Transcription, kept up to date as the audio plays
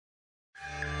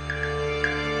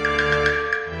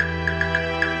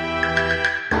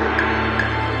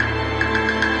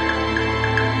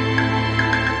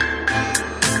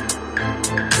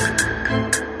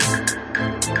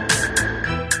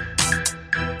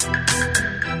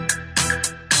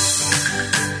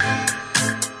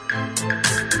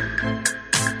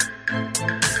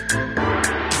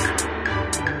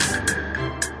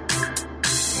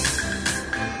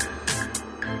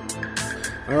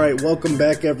right, welcome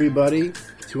back, everybody,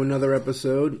 to another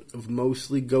episode of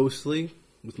Mostly Ghostly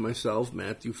with myself,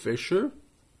 Matthew Fisher,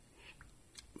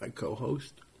 my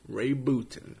co-host, Ray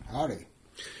Booton. Howdy.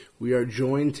 We are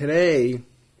joined today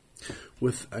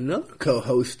with another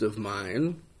co-host of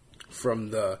mine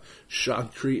from the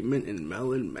Shock Treatment and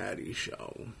Mel and Maddie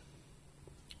show,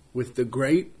 with the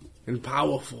great and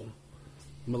powerful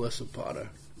Melissa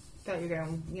Potter. Thought you were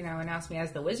going to, announce me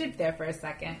as the wizard there for a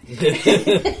second.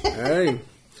 Hey,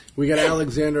 we got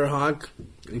Alexander Hawk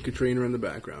and Katrina in the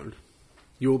background.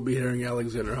 You will be hearing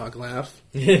Alexander Hawk laugh.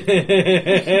 Exactly.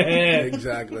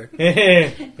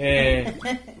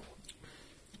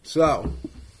 So,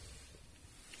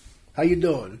 how you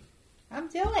doing? I'm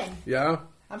doing. Yeah?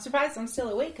 I'm surprised I'm still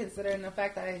awake considering the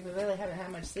fact that I really haven't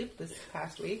had much sleep this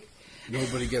past week.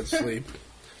 Nobody gets sleep.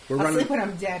 I'll sleep when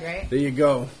I'm dead, right? There you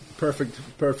go. Perfect,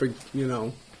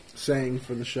 saying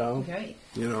for the show. Right.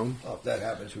 Well, if that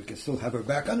happens, we can still have her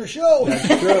back on the show. That's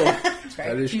true. That's right.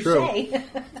 That is Touché. true.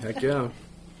 Heck yeah.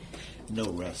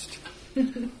 No rest.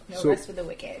 No rest for the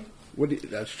wicked.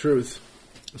 That's truth.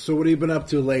 So what have you been up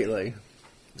to lately?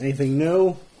 Anything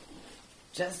new?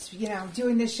 Just,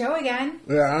 doing this show again.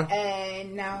 Yeah.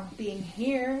 And now being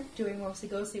here, doing Mostly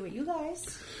Ghostly with you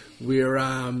guys. We are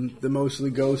the Mostly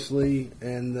Ghostly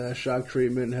and the Shock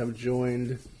Treatment have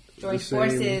joined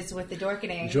forces with the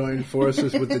Dorkening. Joined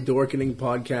forces with the Dorkening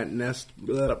Podcast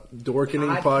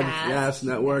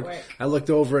Network. I looked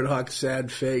over at Hawk's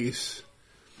sad face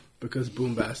because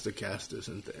Boombastic Cast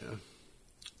isn't there,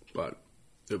 but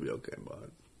it'll be okay,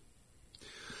 bud.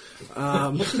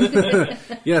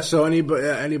 Yeah. So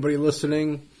anybody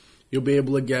listening, you'll be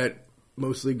able to get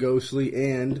Mostly Ghostly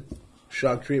and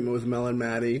Shock Treatment with Mel and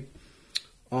Maddie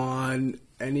on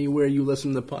anywhere you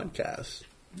listen to podcasts.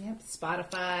 Yep,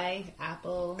 Spotify,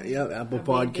 Apple. Yep, Apple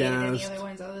Podcasts. Any other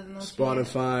ones other than those?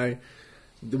 Spotify.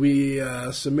 We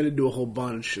submitted to a whole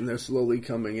bunch, and they're slowly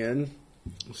coming in.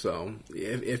 So,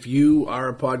 if you are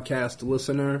a podcast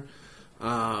listener,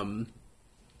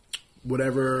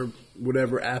 whatever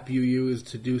app you use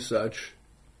to do such,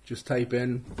 just type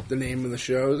in the name of the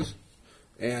shows,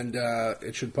 and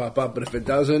it should pop up. But if it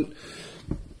doesn't,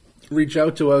 reach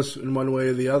out to us in one way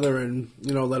or the other and,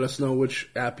 let us know which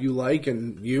app you like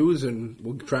and use, and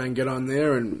we'll try and get on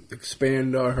there and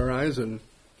expand our horizon.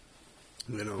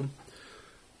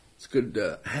 It's good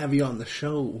to have you on the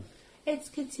show. It's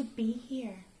good to be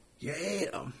here.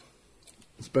 Yeah.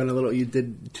 It's been you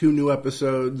did 2 new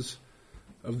episodes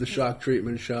of the Shock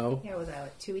Treatment show. Yeah, was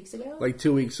that 2 weeks ago? Like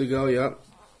 2 weeks ago, yep.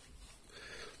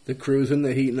 They're cruising,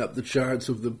 they're heating up the charts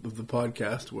of the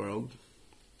podcast world.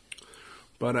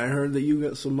 But I heard that you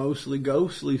got some mostly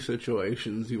ghostly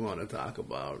situations you want to talk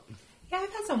about. Yeah,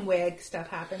 I've had some weird stuff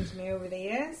happen to me over the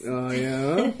years. Oh,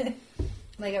 yeah?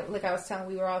 like I was telling,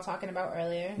 we were all talking about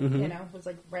earlier. Mm-hmm. It was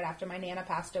like right after my Nana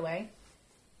passed away.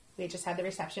 We had just had the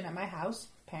reception at my house.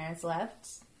 Parents left.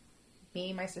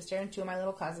 Me, my sister, and 2 of my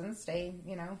little cousins stayed,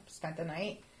 spent the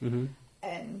night. Mm-hmm.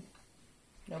 And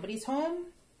nobody's home.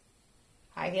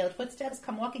 High-heeled footsteps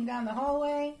come walking down the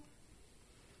hallway.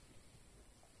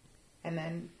 And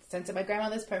then scent of my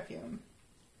grandmother's perfume.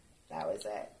 That was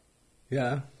it.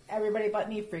 Yeah. Everybody but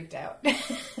me freaked out.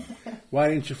 Why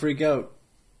didn't you freak out?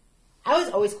 I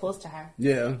was always close to her.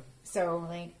 Yeah. So,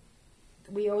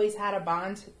 we always had a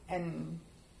bond, and,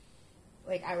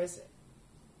 I was,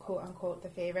 quote-unquote, the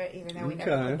favorite, even though we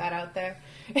never put that out there.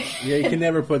 Yeah, you can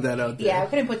never put that out there. Yeah, we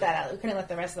couldn't put that out. We couldn't let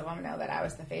the rest of them know that I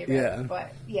was the favorite. Yeah.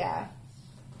 But, yeah,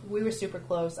 we were super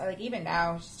close. Even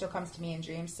now, she still comes to me in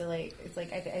dreams to, it's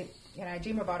I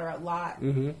dream about her a lot.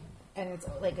 Mm-hmm. And it's,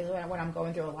 when I'm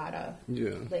going through a lot of,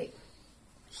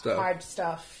 hard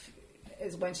stuff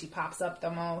is when she pops up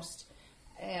the most.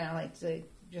 And I like to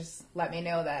just let me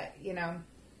know that, you're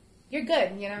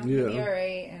good, you'll be all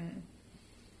right. And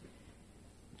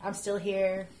I'm still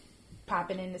here,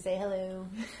 popping in to say hello.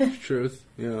 Truth,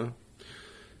 yeah.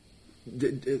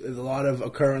 Did a lot of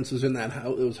occurrences in that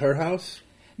house? It was her house?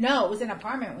 No, it was an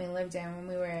apartment we lived in when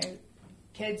we were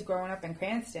kids growing up in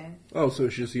Cranston. Oh, so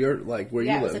it's just where you live?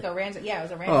 It was it was a random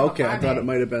Oh, okay. apartment. I thought it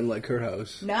might have been like her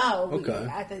house. No. Okay.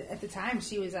 At the time,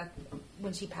 she was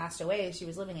when she passed away, she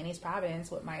was living in East Providence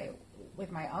with my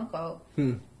uncle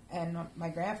and my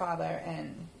grandfather.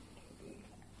 And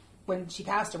when she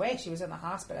passed away, she was in the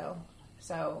hospital.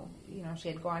 So, she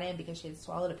had gone in because she had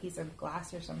swallowed a piece of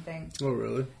glass or something. Oh,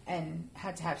 really? And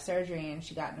had to have surgery, and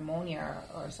she got pneumonia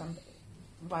or something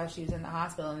while she was in the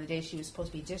hospital. And the day she was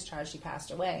supposed to be discharged, she passed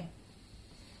away.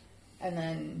 And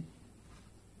then,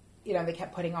 they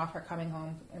kept putting off her coming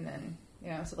home. And then,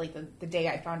 so the day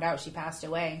I found out she passed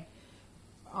away,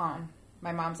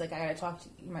 my mom's like, I gotta talk to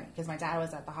you, because my dad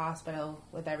was at the hospital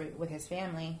with his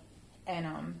family, and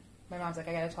my mom's like,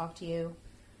 I gotta talk to you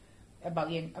about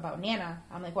Nana.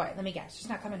 I'm like, what? Let me guess. She's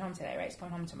not coming home today, right? She's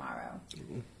coming home tomorrow.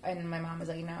 Mm-hmm. And my mom was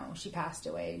like, no, she passed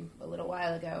away a little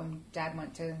while ago. Dad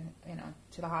went to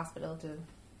the hospital to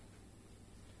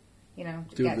do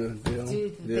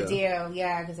the deal,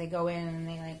 yeah, because they go in and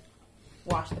they like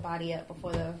wash the body up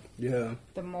before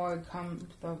the morgue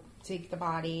take the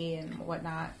body and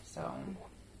whatnot. So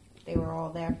they were all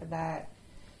there for that,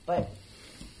 but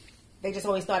they just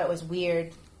always thought it was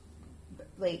weird,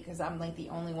 like, because I'm like the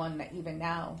only one that even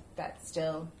now that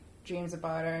still dreams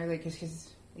about her, like, because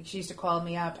like, she used to call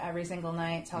me up every single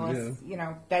night, tell us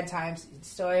bedtime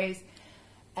stories,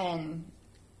 and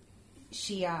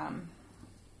she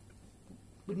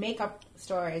would make up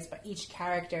stories, but each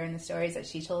character in the stories that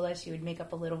she told us, she would make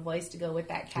up a little voice to go with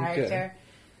that character. Okay.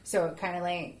 So it kind of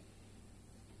like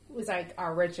was like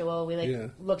our ritual. We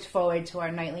looked forward to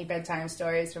our nightly bedtime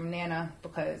stories from Nana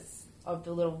because of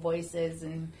the little voices,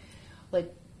 and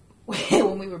like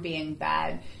when we were being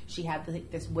bad, she had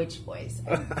this witch voice.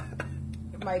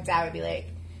 And my dad would be like,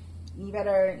 "You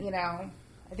better,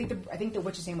 I think the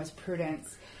witch's name was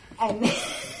Prudence." And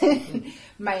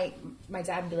my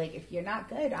dad would be like, if you're not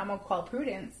good, I'm going to call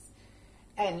Prudence.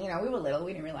 And, we were little.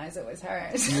 We didn't realize it was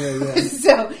her. Yeah.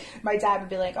 So my dad would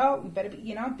be like, oh, you better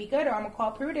be good or I'm going to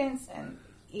call Prudence. And,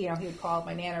 he would call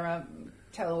my Nana up,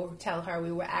 tell her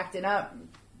we were acting up,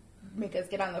 make us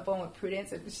get on the phone with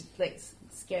Prudence and she'd, like,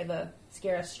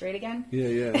 scare us straight again.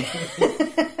 Yeah.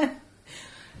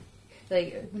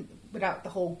 Like, without the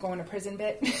whole going to prison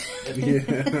bit.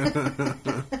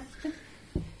 Yeah.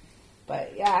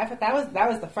 But yeah, I thought that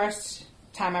was the first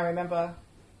time I remember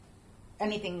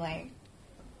anything like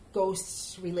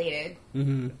ghosts related.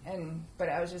 Mm-hmm. But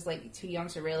I was just like too young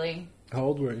to really. How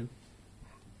old were you?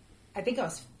 I think I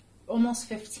was almost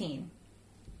 15.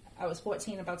 I was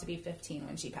 14, about to be 15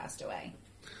 when she passed away.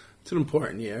 It's an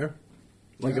important year,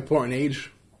 important age.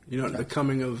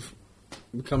 Becoming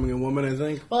a woman. I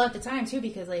think. Well, at the time too,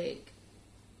 because like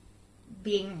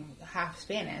being half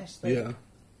Spanish. Like,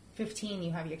 15,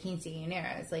 you have your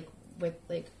quinceañera. It's like with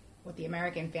the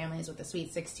American families with the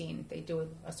sweet 16, they do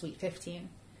a sweet 15.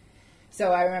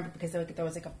 So I remember because there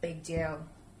was like a big deal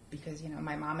because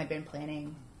my mom had been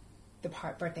planning the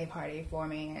birthday party for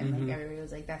me, and like everybody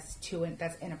was like, that's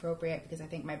inappropriate, because I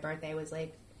think my birthday was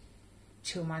like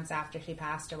 2 months after she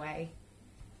passed away,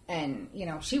 and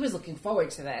she was looking forward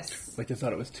to this. Like they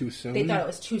thought it was too soon. They thought it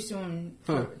was too soon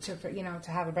to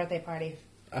have a birthday party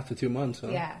after 2 months. Huh?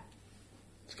 Yeah.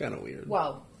 It's kind of weird.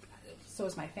 Well, so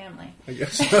is my family. I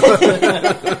guess.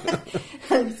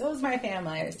 So is my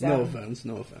family. So. No offense.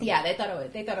 Yeah, they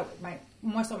thought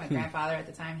more so my grandfather at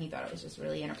the time. He thought it was just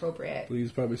really inappropriate. Well,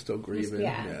 he's probably still grieving.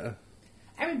 Yeah.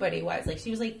 Everybody was like,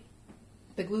 she was like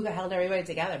the glue that held everybody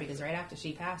together, because right after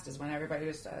she passed is when everybody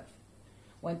just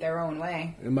went their own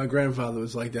way. And my grandfather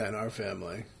was like that in our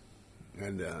family,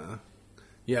 and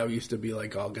we used to be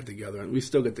like all get together, and we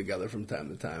still get together from time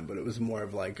to time, but it was more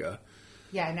of like a.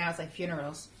 Yeah, now it's like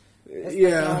funerals. That's like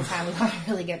the only time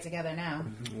we really get together now.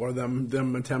 Or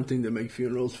them attempting to make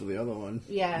funerals for the other one.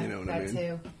 Yeah, that I mean?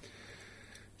 Too.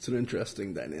 It's an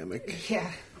interesting dynamic. Yeah.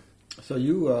 So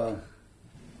you,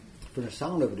 from the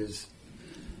sound of it, is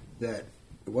that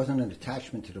it wasn't an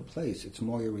attachment to the place. It's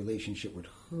more your relationship with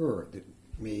her that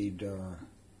made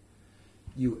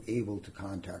you able to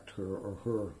contact her, or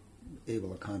her able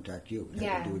to contact you.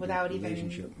 Yeah, without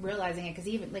even realizing it. Because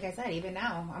even, like I said, even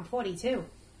now, I'm 42.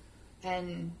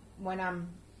 And when I'm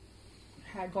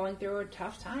going through a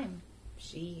tough time,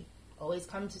 she always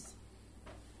comes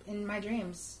in my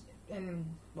dreams. And,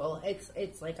 well,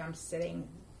 it's like I'm sitting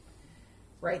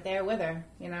right there with her,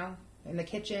 in the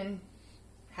kitchen,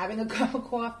 having a cup of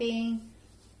coffee,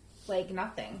 like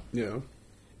nothing. Yeah.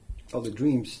 Oh, the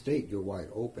dreams state you're wide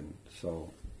open,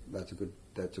 so that's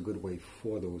a good way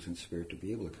for those in spirit to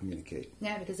be able to communicate.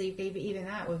 Yeah, because even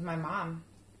that with my mom,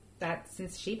 that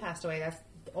since she passed away, that's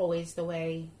always the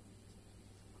way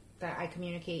that I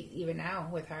communicate even now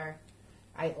with her.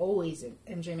 I always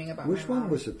am dreaming about Which my mom.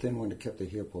 one was the thin one that kept the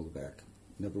hair pulled back?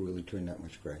 Never really turned that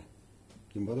much gray.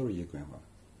 Your mother or your grandma?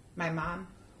 My mom.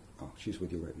 Oh, she's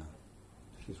with you right now.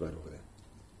 She's right over there.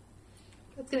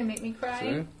 That's going to make me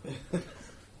cry.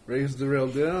 Raise the real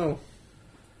deal.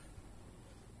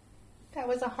 That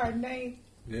was a hard night.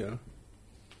 Yeah.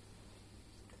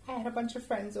 I had a bunch of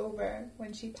friends over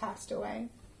when she passed away.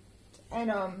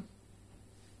 And,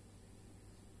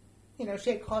 she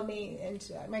had called me, and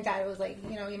my dad was like,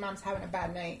 your mom's having a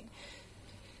bad night.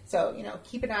 So,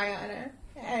 keep an eye on her.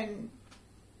 And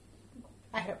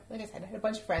I had a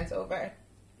bunch of friends over.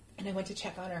 And I went to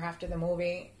check on her after the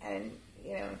movie, and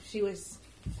you know, she was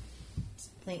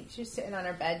sitting on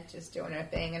her bed just doing her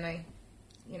thing, and I,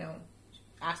 you know,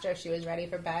 asked her if she was ready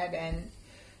for bed, and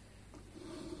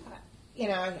you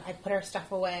know, I put her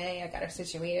stuff away, I got her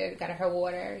situated, got her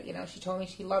water, you know, she told me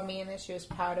she loved me and that she was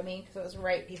proud of me, because it was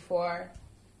right before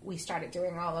we started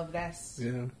doing all of this.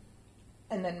 Yeah.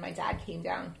 And then my dad came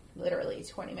down literally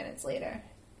 20 minutes later.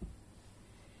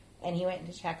 And he went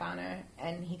to check on her,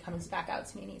 and he comes back out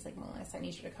to me, and he's like, Melissa, I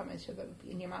need you to come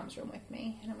in your mom's room with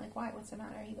me. And I'm like, why? What's the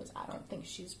matter? He goes, I don't think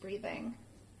she's breathing.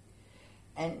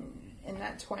 And in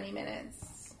that 20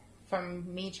 minutes,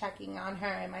 from me checking on her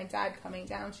and my dad coming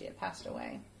down, she had passed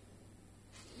away.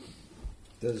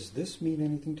 Does this mean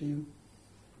anything to you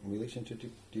in relation to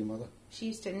your mother? She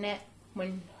used to knit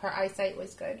when her eyesight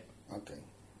was good. Okay.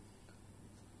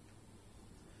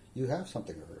 You have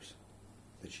something of hers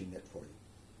that she knit for you.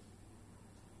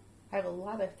 I have a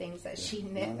lot of things that she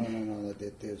knit. No.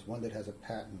 There's one that has a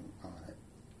pattern on it.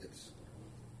 It's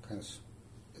kind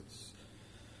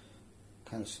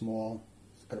of small.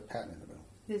 It's got a pattern in the middle.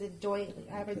 There's a doily.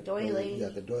 I have a doily. Yeah,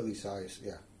 the doily size.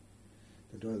 Yeah,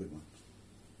 the doily one.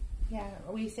 Yeah,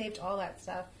 we saved all that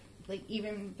stuff. Like,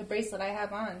 even the bracelet I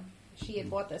have on, she had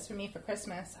bought this for me for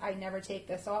Christmas. I never take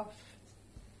this off.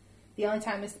 The only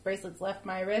time this bracelet's left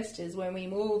my wrist is when we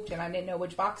moved, and I didn't know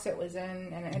which box it was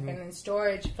in, and it had been in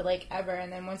storage for like ever.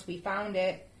 And then once we found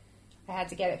it, I had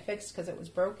to get it fixed because it was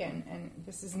broken. And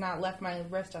this has not left my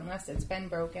wrist unless it's been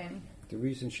broken. The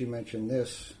reason she mentioned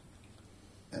this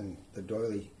and the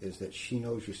doily is that she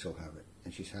knows you still have it,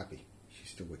 and she's happy. She's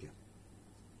still with you.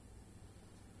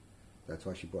 That's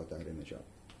why she brought that image up.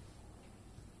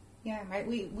 Yeah,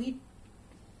 we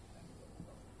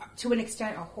to an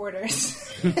extent are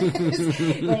hoarders.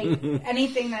 Like,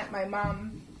 anything that my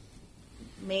mom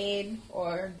made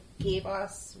or gave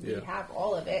us, we have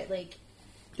all of it. Like,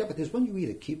 yeah, but there's one you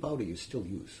either keep out or you still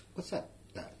use. What's that?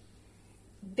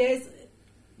 There's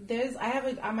I have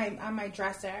it on my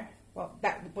dresser. Well,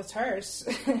 that was hers.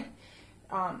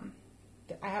 I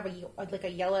have a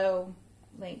yellow,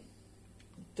 like,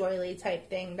 doily type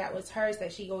thing that was hers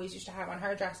that she always used to have on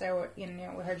her dresser, or, you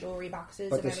know, with her jewelry boxes.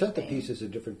 But and the everything. centerpiece is a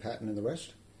different pattern than the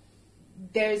rest?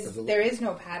 There is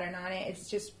no pattern on it. It's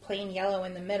just plain yellow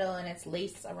in the middle, and it's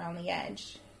lace around the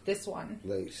edge. This one.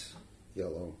 Lace,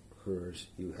 yellow, hers,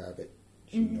 you have it.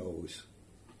 She knows.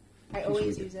 I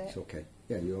always use it. It's okay.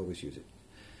 Yeah, you always use it.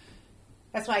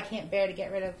 That's why I can't bear to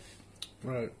get rid of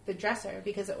Right. the dresser,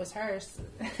 because it was hers.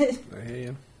 I hear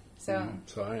you. So.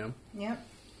 So I am. Yep.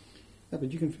 Yeah,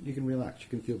 but you can relax. You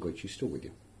can feel good. She's still with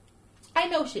you. I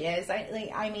know she is.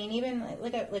 I mean, even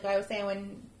like I was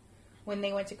saying when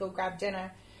they went to go grab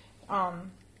dinner,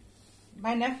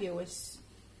 my nephew was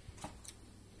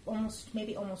almost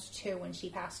 2 when she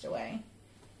passed away,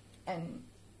 and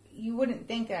you wouldn't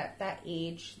think at that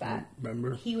age that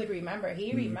he would remember.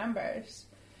 He remembers,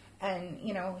 and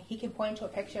you know, he can point to a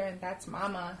picture and that's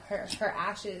Mama. Her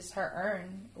ashes, her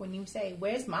urn. When you say,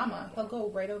 "Where's Mama?" he'll go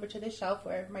right over to the shelf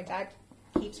where my dad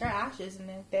keeps her ashes, and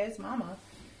there's Mama.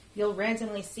 You'll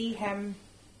randomly see him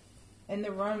in the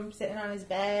room sitting on his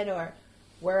bed or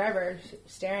wherever,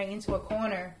 staring into a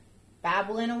corner,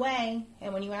 babbling away.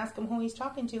 And when you ask him who he's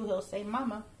talking to, he'll say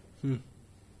Mama. You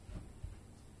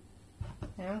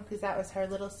know, because that was her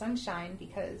little sunshine,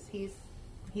 because he's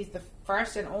the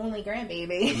first and only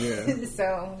grandbaby. Yeah.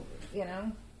 So, you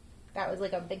know, that was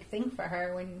like a big thing for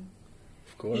her when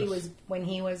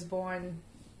he was born.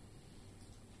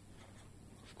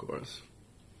 Of course.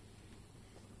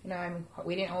 You know, I mean,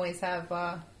 we didn't always have,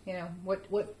 you know, what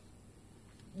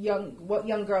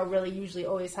young girl really usually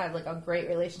always had like a great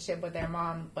relationship with their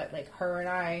mom, but like her and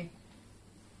I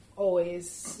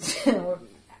always were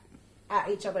at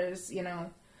each other's, you know,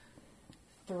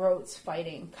 throats,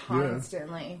 fighting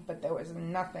constantly. But there was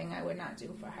nothing I would not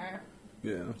do for her.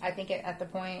 Yeah. I think at the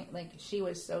point, like, she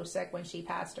was so sick when she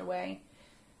passed away.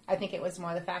 I think it was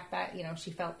more the fact that, you know, she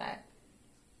felt that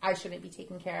I shouldn't be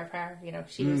taking care of her. You know,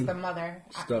 she was the mother.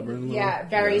 Stubborn.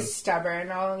 Very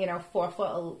stubborn. All, you know, 4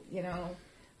 foot, you know,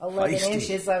 11 Feisty.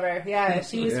 inches of her. Yeah,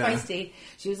 she was feisty.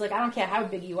 She was like, I don't care how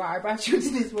big you are. I brought you into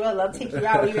this world. I'll take you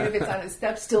out even if it's on a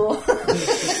step stool.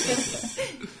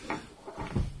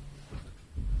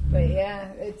 But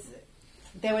yeah,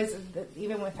 there was,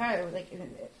 even with her, like,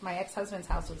 my ex-husband's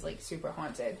house was like super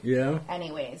haunted. Yeah.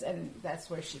 Anyways, and that's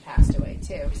where she passed away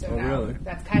too. So now really?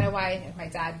 That's kind of why my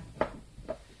dad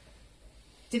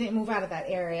didn't move out of that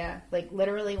area. Like,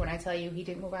 literally, when I tell you he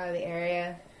didn't move out of the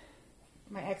area,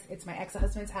 it's my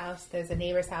ex-husband's house. There's a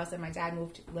neighbor's house, and my dad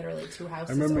moved literally 2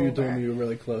 houses over. I remember you told me you were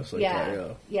really close like that,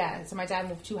 yeah. Yeah, so my dad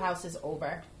moved 2 houses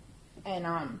over. And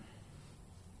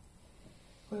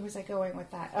where was I going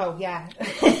with that? Oh, yeah.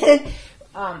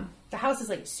 The house is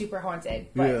like super haunted.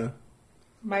 But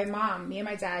my mom, me and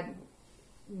my dad,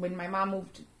 when my mom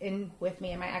moved in with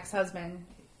me and my ex-husband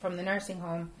from the nursing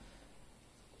home,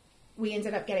 we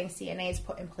ended up getting CNAs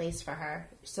put in place for her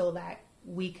so that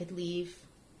we could leave,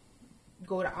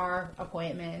 go to our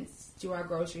appointments, do our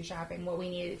grocery shopping, what we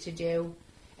needed to do,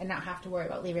 and not have to worry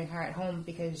about leaving her at home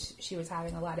because she was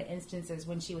having a lot of instances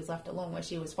when she was left alone where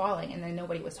she was falling and then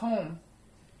nobody was home.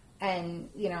 And,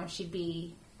 you know, she'd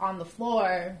be on the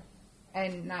floor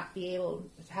and not be able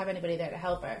to have anybody there to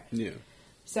help her. Yeah.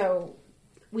 So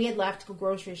we had left to go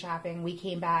grocery shopping. We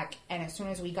came back, and as soon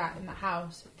as we got in the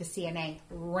house, the CNA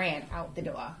ran out the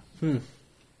door.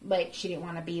 Like, she didn't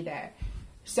want to be there.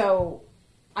 So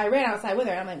I ran outside with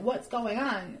her. I'm like, what's going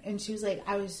on? And she was like,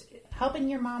 I was helping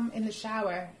your mom in the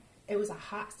shower. It was a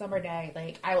hot summer day.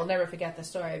 Like, I will never forget the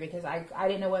story because I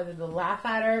didn't know whether to laugh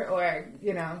at her or,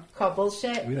 you know, call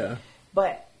bullshit. Yeah.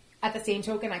 But at the same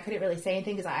token, I couldn't really say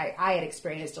anything because I had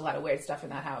experienced a lot of weird stuff in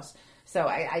that house. So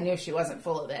I knew she wasn't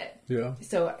full of it. Yeah.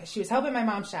 So she was helping my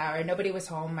mom shower. Nobody was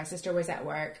home. My sister was at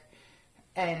work.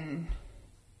 And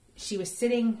she was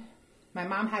sitting. My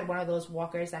mom had one of those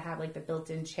walkers that have like the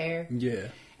built-in chair. Yeah.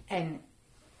 And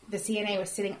the CNA was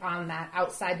sitting on that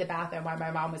outside the bathroom while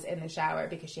my mom was in the shower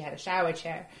because she had a shower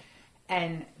chair.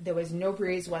 And there was no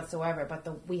breeze whatsoever.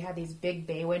 But we had these big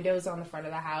bay windows on the front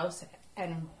of the house.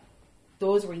 And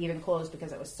those were even closed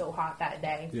because it was so hot that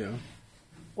day. Yeah.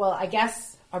 Well, I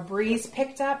guess a breeze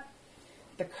picked up,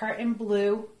 the curtain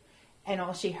blew, and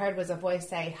all she heard was a voice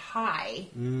say, "Hi."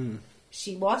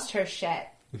 She lost her shit.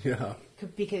 Yeah.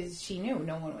 Because she knew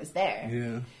no one was there.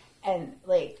 Yeah. And,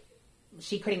 like,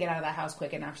 she couldn't get out of that house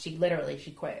quick enough. She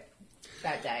quit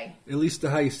that day. At least the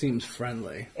house seems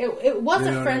friendly. It was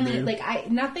You know a friendly, what I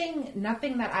mean? like,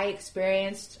 nothing that I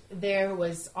experienced there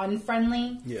was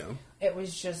unfriendly. Yeah. It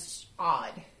was just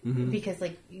odd because,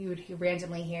 like, you would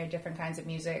randomly hear different kinds of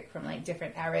music from, like,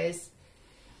 different eras.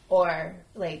 Or,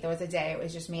 like, there was a day it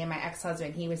was just me and my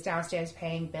ex-husband. He was downstairs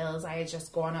paying bills. I had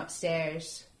just gone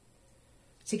upstairs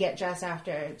to get dressed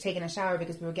after taking a shower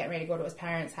because we were getting ready to go to his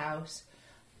parents' house.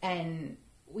 And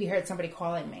we heard somebody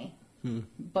calling me.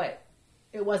 But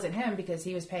it wasn't him because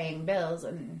he was paying bills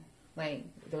and, like,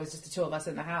 there was just the two of us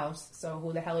in the house. So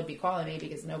who the hell would be calling me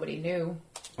because nobody knew.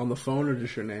 On the phone or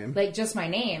just your name? Like, just my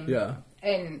name. Yeah.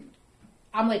 And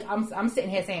I'm like, I'm sitting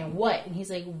here saying, what? And he's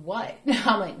like, what?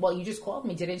 I'm like, well, you just called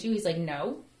me, didn't you? He's like,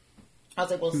 no. I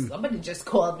was like, well, somebody just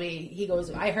called me. He goes,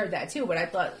 I heard that too, but I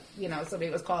thought, you know, somebody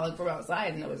was calling from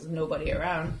outside and there was nobody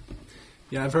around.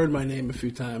 Yeah, I've heard my name a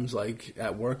few times, like,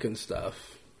 at work and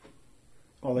stuff.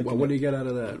 Oh, What do you get out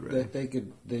of that, really?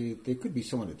 They could be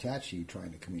someone attached to you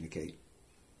trying to communicate.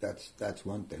 That's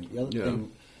one thing. The other Yeah.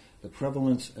 thing, the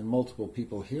prevalence and multiple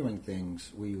people hearing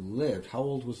things where you lived. How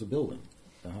old was the building?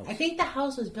 The house? I think the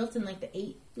house was built in like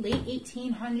the late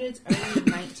 1800s,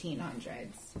 early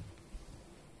 1900s.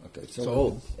 Okay, It's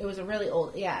old. It was a really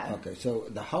old, yeah. Okay, so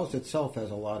the house itself has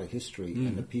a lot of history,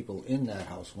 and the people in that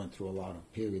house went through a lot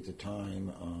of periods of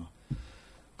time. A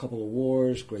couple of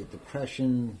wars, Great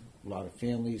Depression, a lot of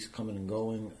families coming and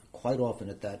going. Quite often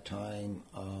at that time,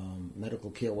 medical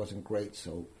care wasn't great,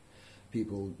 so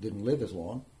people didn't live as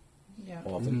long. Yeah.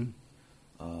 Often.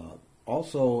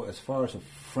 Also, as far as a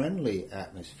friendly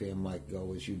atmosphere might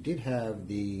go, is you did have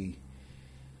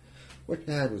what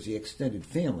you had was the extended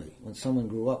family. When someone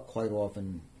grew up, quite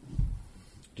often,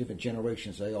 different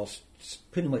generations, they all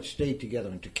pretty much stayed together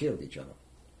and took care of each other.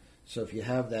 So if you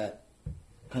have that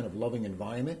kind of loving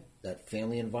environment, that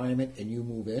family environment, and you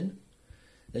move in,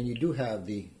 then you do have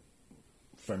the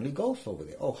friendly ghost over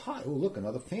there. Oh, hi. Oh, look,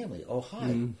 another family. Oh,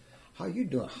 hi. How you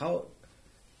doing? How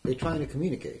they're trying to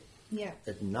communicate. Yeah.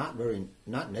 It's not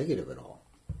negative at all.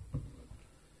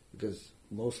 Because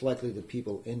most likely the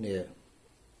people in there,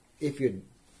 if you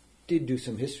did do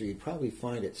some history, you'd probably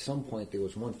find at some point there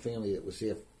was one family that was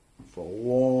there for a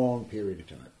long period of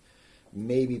time.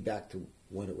 Maybe back to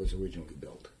when it was originally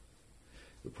built.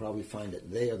 You'll probably find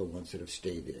that they are the ones that have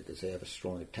stayed there because they have a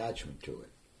strong attachment to it.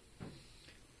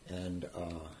 And,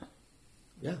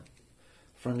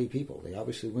 friendly people. They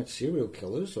obviously weren't serial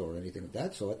killers or anything of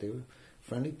that sort. They were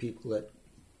friendly people that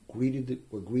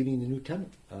were greeting the new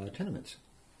tenements.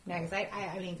 Yeah,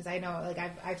 because I know, like,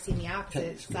 I've seen the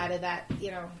opposite side of that,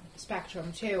 you know,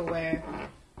 spectrum too, where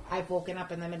I've woken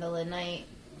up in the middle of the night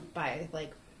by,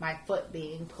 like, my foot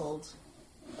being pulled.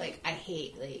 Like, I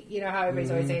hate, like, you know how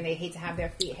everybody's always saying they hate to have their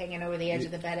feet hanging over the edge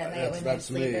of the bed at night when they're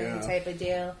sleeping, type of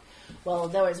deal. Well,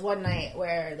 there was one night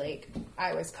where, like,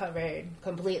 I was covered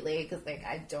completely because, like,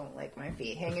 I don't like my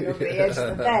feet hanging over the edge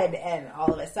of the bed, and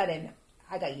all of a sudden,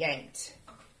 I got yanked.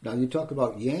 Now, you talk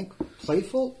about yank,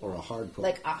 playful, or a hard pull?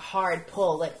 Like a hard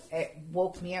pull. Like it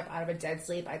woke me up out of a dead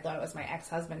sleep. I thought it was my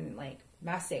ex-husband like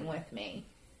messing with me.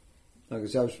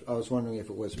 Because I was wondering if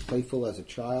it was playful as a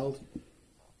child,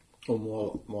 or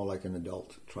more like an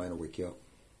adult trying to wake you up.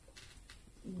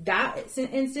 That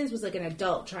instance was like an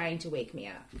adult trying to wake me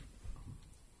up.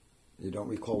 You don't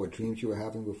recall what dreams you were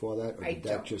having before that? Or I did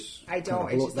don't. That just I don't.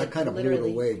 Kind of It's just that like kind of blew it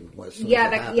literally away. As soon Yeah,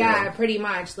 as it happened, yeah, right? pretty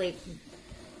much. Like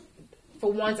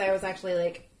for once, I was actually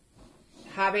like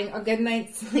having a good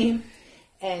night's sleep,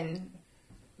 and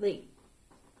like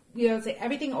it's like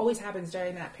everything always happens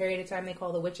during that period of time they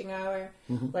call the witching hour.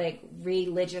 Mm-hmm. Like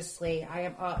religiously, I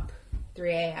am up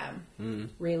 3 a.m.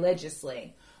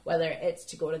 Religiously, whether it's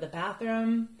to go to the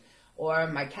bathroom or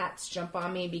my cats jump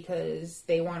on me because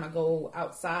they want to go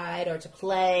outside or to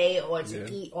play or to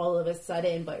eat all of a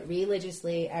sudden. But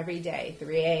religiously, every day,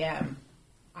 3 a.m.,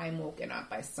 I'm woken up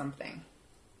by something.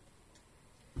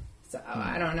 So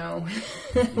I don't know.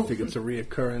 You think it's a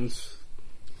reoccurrence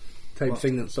type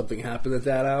thing that something happened at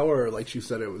that hour? Or like you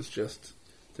said, it was just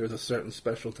there's a certain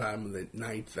special time of the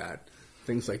night that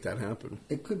things like that happen?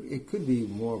 It could be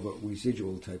more of a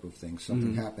residual type of thing.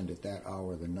 Something happened at that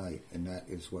hour of the night, and that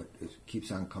is what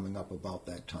keeps on coming up about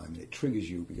that time. And it triggers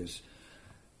you because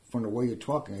from the way you're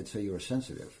talking, I'd say you're a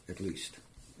sensitive, at least,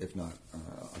 if not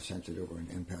a sensitive or an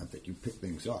empath, that you pick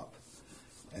things up.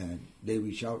 And they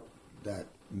reach out that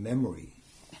memory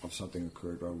of something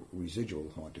occurred, or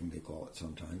residual haunting, they call it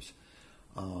sometimes.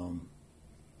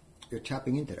 You're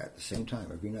tapping into that at the same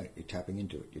time every night. You're tapping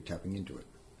into it.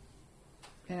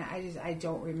 And I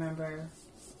don't remember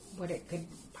what it could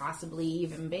possibly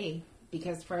even be.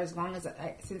 Because for as long as,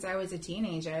 since I was a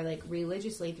teenager, like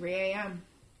religiously 3 a.m.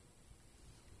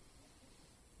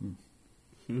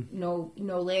 No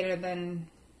later than,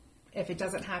 if it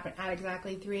doesn't happen at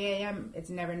exactly 3 a.m., it's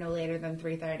never no later than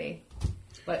 3:30.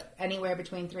 But anywhere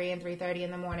between 3 and 3:30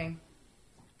 in the morning.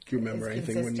 Do you remember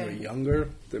anything when you were consistent. younger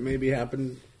that maybe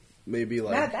happened? Maybe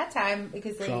like Not at that time,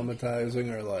 because like,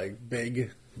 traumatizing or like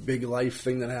big life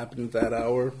thing that happened at that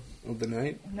hour of the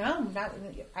night? no,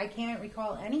 I can't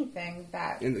recall anything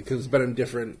that. Because it's been in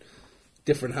different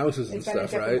houses and It's been in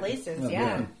stuff, different right? places,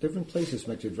 yeah. Different places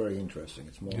makes it very interesting.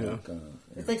 It's more like...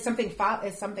 It's like something.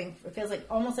 It feels like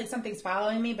almost like something's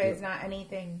following me, but it's not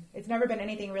anything. It's never been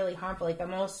anything really harmful. Like the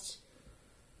most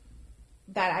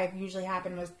that I usually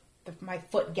happened was my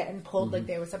foot getting pulled. Like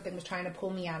something was trying to pull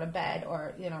me out of bed,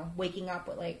 or waking up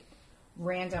with like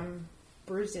random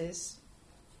bruises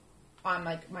on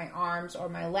like my arms or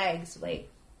my legs. Like,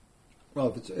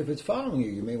 Well, if it's following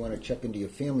you, you may want to check into your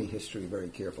family history very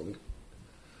carefully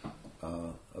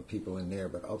of people in there.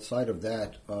 But outside of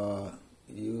that,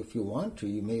 if you want to,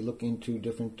 you may look into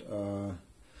different,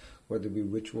 whether it be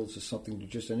rituals or something, to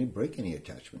just break any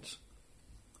attachments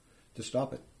to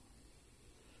stop it.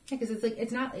 because it's like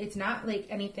it's not like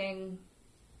anything.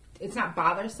 It's not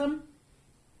bothersome.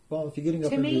 Well, if you're getting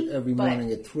up To me, every but-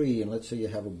 morning at 3, and let's say you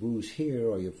have a bruise here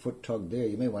or your foot tugged there,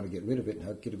 you may want to get rid of it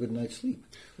and get a good night's sleep.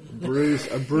 A bruise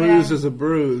Yeah. is a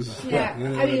bruise. Yeah, You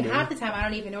know I what mean, half the time I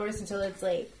don't even notice until it's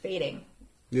like fading.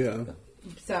 Yeah.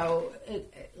 So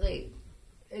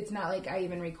it's not like I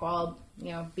even recall,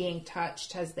 being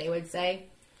touched, as they would say.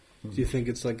 Do you think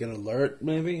it's like an alert,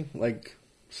 maybe? Like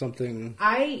something...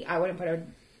 I wouldn't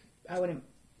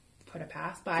put a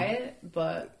pass by it,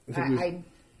 but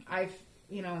I've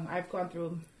gone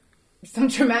through some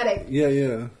traumatic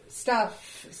Yeah.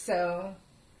 stuff. So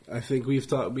I think me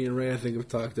and Ray, have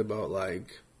talked about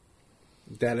like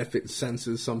that if it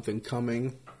senses something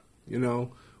coming,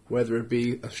 whether it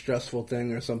be a stressful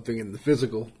thing or something in the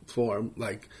physical form,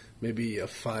 like maybe a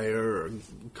fire or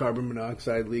carbon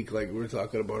monoxide leak like we were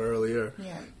talking about earlier,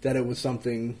 that it was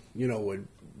something, would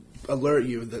alert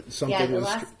you that something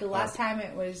was... the last time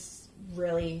it was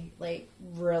really, like,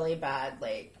 really bad,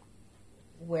 like,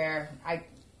 where I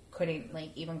couldn't, like,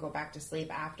 even go back to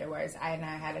sleep afterwards. I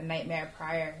had a nightmare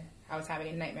prior. I was having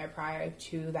a nightmare prior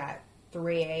to that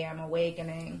 3 a.m.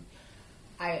 awakening.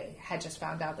 I had just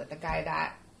found out that the guy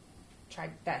that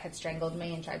had strangled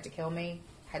me and tried to kill me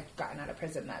had gotten out of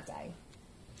prison that day.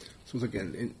 So it was like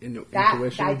an That,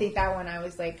 intuition I think that one I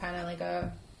was, like, kind of like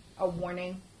a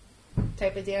warning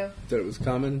type of deal. that it was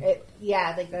coming. Like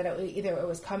that either it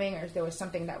was coming or there was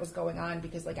something that was going on,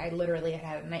 because like I literally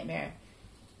had a nightmare.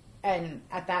 And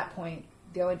at that point,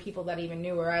 the only people that even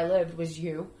knew where I lived was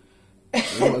you.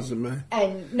 It wasn't me.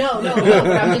 And no, but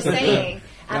I'm just saying,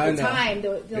 I at the know. time,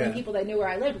 the only people that knew where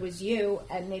I lived was you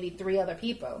and maybe 3 other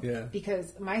people. Yeah.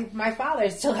 Because my father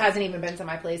still hasn't even been to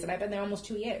my place, and I've been there almost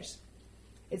 2 years.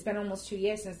 It's been almost 2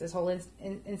 years since this whole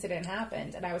incident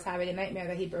happened, and I was having a nightmare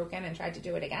that he broke in and tried to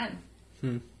do it again.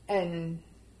 And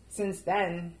since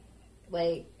then,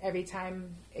 like, every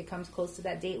time it comes close to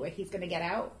that date where he's going to get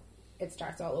out, it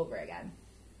starts all over again.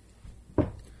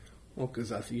 Well,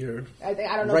 because I think you're I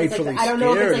don't know. rightfully I don't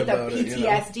know if it's like about the it,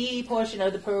 PTSD portion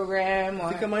of the program, or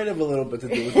I think it might have a little bit to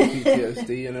do with the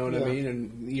PTSD. You know what Yeah. I mean?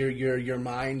 And your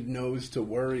mind knows to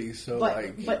worry. So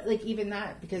but like even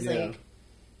that, because Yeah.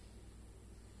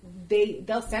 like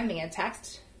they'll send me a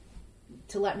text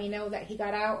to let me know that he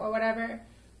got out or whatever,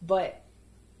 but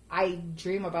I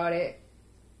dream about it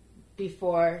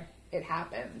before it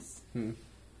happens.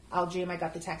 I'll dream I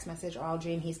got the text message, or I'll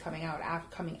dream he's coming out,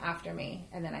 coming after me,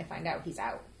 and then I find out he's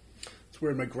out. It's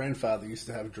weird. My grandfather used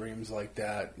to have dreams like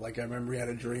that. Like, I remember he had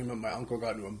a dream and my uncle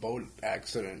got into a boat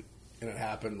accident, and it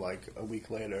happened like a week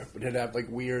later. But he'd have like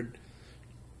weird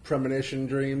premonition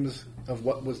dreams of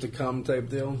what was to come type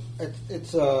deal.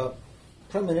 It's a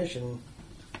premonition.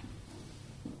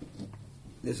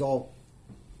 There's all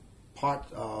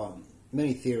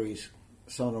many theories.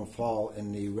 Some of them fall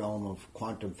in the realm of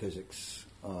quantum physics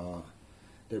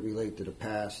that relate to the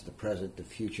past, the present, the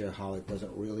future, how it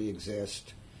doesn't really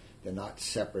exist. They're not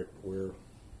separate. We're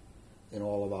in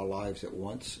all of our lives at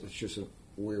once. It's just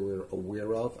where we're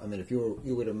aware of. I mean, if you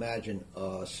would imagine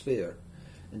a sphere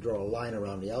and draw a line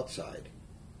around the outside,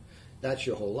 that's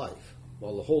your whole life.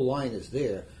 Well, the whole line is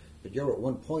there, but you're at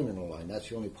one point in the line. That's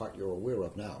the only part you're aware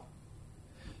of now.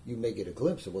 You may get a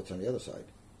glimpse of what's on the other side.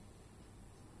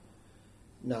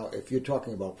 Now, if you're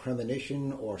talking about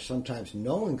premonition or sometimes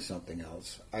knowing something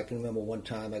else, I can remember one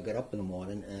time I got up in the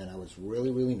morning and I was really,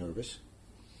 really nervous.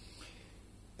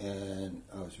 And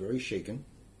I was very shaken.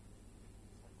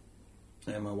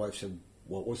 And my wife said,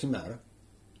 "What was the matter?"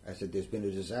 I said, "There's been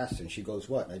a disaster." And she goes,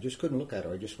 "What?" And I just couldn't look at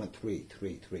her. I just went 3,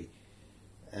 3, 3.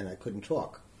 And I couldn't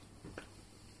talk.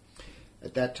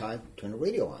 At that time, turn the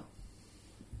radio on.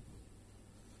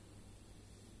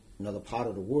 Another part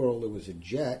of the world, there was a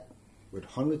jet with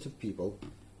hundreds of people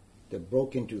that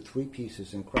broke into 3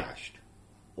 pieces and crashed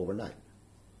overnight.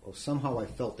 Well, somehow I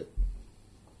felt it.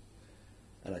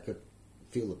 And I could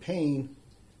feel the pain,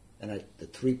 and the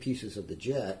 3 pieces of the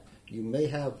jet. You may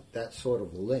have that sort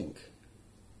of link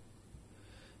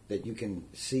that you can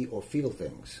see or feel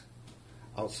things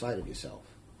outside of yourself.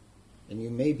 And you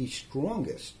may be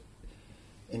strongest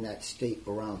in that state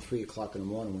around 3 o'clock in the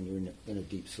morning when you're in a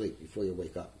deep sleep before you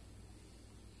wake up.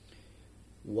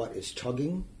 What is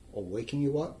tugging or waking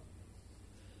you up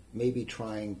may be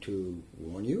trying to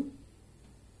warn you,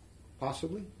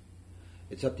 possibly.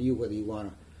 It's up to you whether you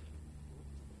want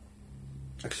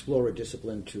to explore a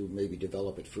discipline to maybe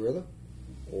develop it further,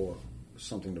 or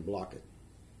something to block it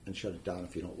and shut it down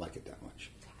if you don't like it that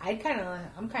much. I'm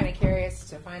kind of curious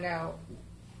to find out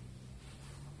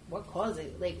what caused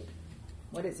it. Like,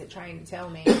 what is it trying to tell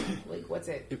me? Like, what's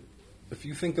it? If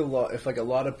you think a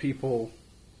lot of people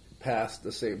passed at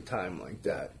the same time like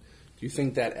that, do you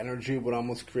think that energy would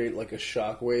almost create like a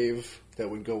shock wave that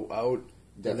would go out,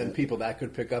 Definitely. and then people that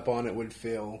could pick up on it would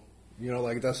feel,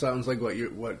 like that sounds like what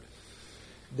you're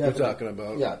talking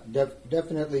about. Yeah,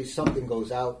 definitely something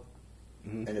goes out,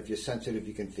 and if you're sensitive,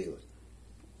 you can feel it.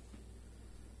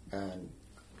 And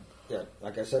yeah,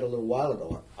 like I said a little while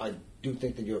ago, I do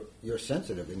think that you're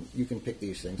sensitive, and you can pick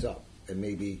these things up. It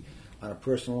may be on a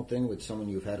personal thing with someone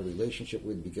you've had a relationship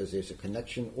with because there's a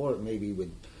connection, or it may be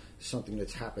with something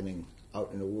that's happening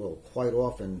out in the world. Quite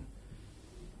often,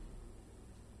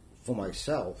 for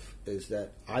myself, is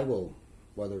that I will,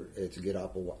 whether it's get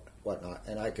up or whatnot,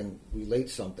 and I can relate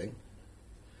something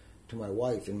to my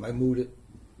wife in my mood,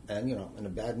 and in a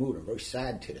bad mood. I'm very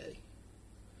sad today.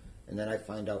 And then I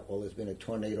find out, well, there's been a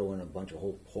tornado and a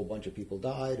whole bunch of people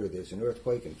died, or there's an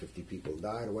earthquake and 50 people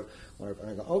died, or whatever.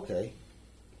 And I go, okay.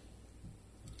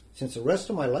 Since the rest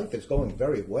of my life is going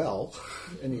very well,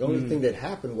 and the only thing that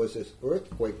happened was this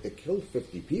earthquake that killed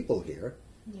 50 people here,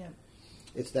 Yeah.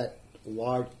 it's that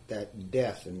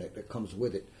death and that comes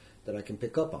with it that I can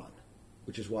pick up on,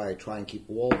 which is why I try and keep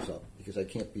walls up, because I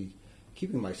can't be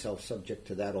keeping myself subject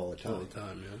to that all the time. All the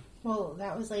time, yeah. Well,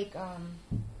 that was like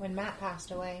when Matt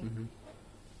passed away.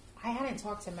 I hadn't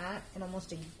talked to Matt in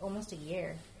almost a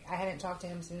year. I hadn't talked to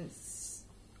him since.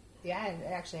 Yeah,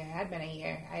 it had been a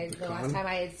year. The last time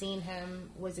I had seen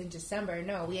him was in December.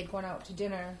 No, we had gone out to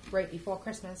dinner right before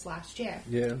Christmas last year.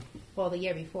 Yeah. Well, the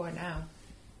year before now.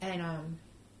 And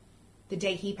the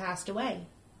day he passed away,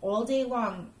 all day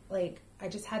long, like, I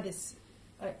just had this,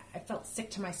 I felt sick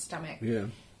to my stomach. Yeah.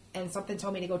 And something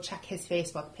told me to go check his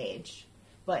Facebook page.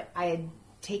 But I had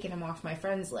taken him off my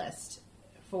friends list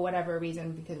for whatever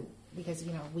reason, because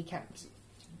we kept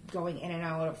going in and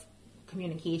out of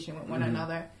communication with one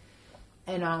another.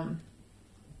 And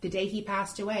the day he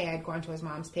passed away, I had gone to his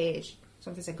mom's page.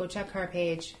 Something said, go check her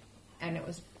page. And it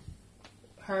was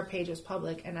her page was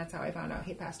public, and that's how I found out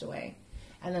he passed away.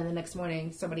 And then the next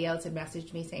morning, somebody else had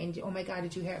messaged me saying, "Oh my God,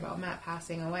 did you hear about Matt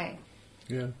passing away?"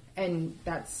 Yeah. And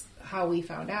that's how we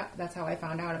found out. That's how I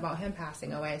found out about him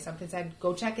passing away. Something said,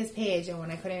 "Go check his page," and when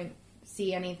I couldn't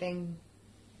see anything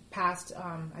past,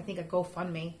 I think a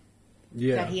GoFundMe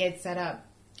that he had set up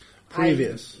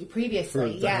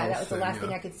previously, that was the last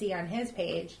thing I could see on his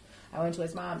page. I went to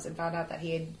his mom's and found out that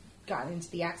he had gotten into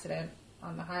the accident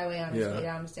on the highway on his way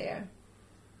downstairs.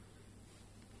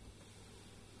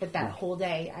 But that whole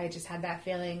day, I just had that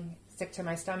feeling sick to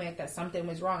my stomach that something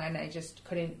was wrong, and I just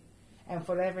couldn't. And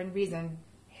for whatever reason,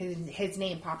 his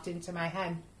name popped into my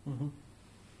head,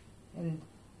 and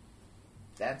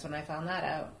that's when I found that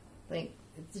out. Like,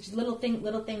 it's just little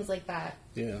things like that.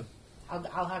 Yeah,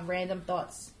 I'll have random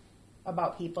thoughts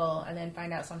about people, and then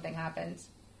find out something happens,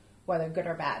 whether good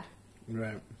or bad.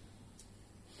 Right.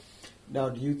 Now,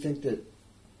 do you think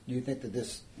that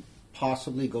this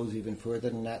possibly goes even further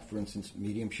than that? For instance,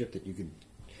 mediumship, that you could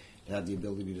have the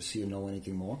ability to see or know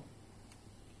anything more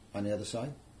on the other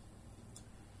side?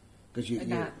 Because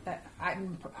not that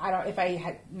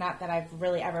I've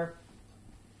really ever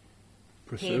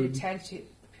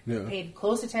paid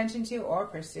close attention to or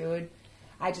pursued.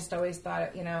 I just always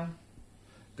thought,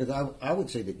 Because I would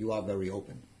say that you are very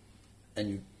open,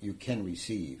 and you can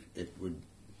receive. It would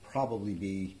probably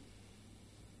be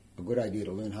a good idea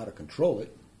to learn how to control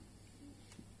it,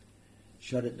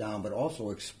 shut it down, but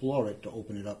also explore it to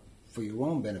open it up for your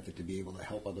own benefit, to be able to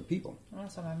help other people. Oh,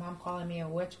 so my mom calling me a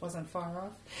witch wasn't far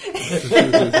off.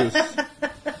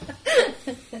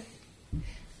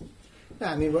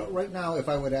 I mean, right now, if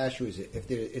I would ask you,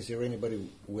 is there anybody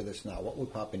with us now, what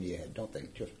would pop into your head? Don't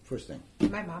think. Just first thing.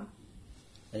 My mom.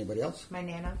 Anybody else? My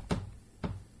Nana.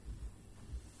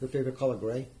 Her favorite color,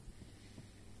 gray?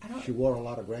 She wore a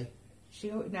lot of gray? She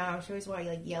always wore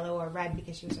like yellow or red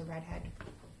because she was a redhead.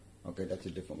 Okay, that's a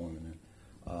different woman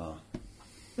then.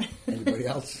 Anybody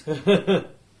else?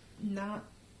 Not.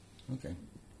 Okay.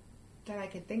 That I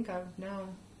could think of, no.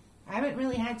 I haven't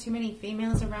really had too many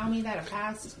females around me that have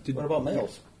passed. What about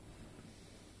males?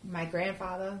 My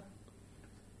grandfather.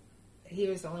 He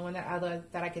was the only one that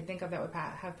I could think of that would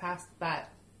have passed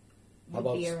that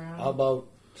would be around. How about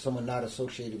someone not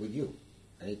associated with you?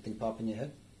 Anything pop in your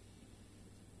head?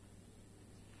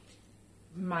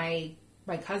 My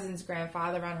cousin's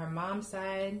grandfather on her mom's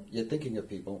side. You're thinking of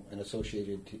people and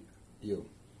associated to you.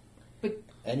 But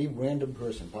any random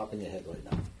person pop in your head right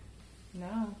now?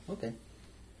 No. Okay.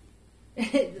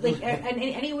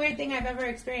 Any weird thing I've ever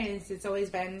experienced, it's always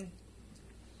been.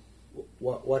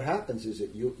 What happens is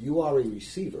that you are a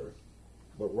receiver,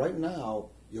 but right now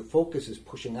your focus is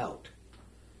pushing out,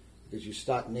 because you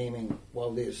start naming,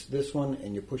 well, there's this one,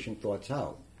 and you're pushing thoughts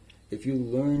out. If you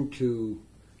learn to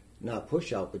not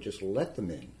push out, but just let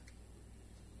them in,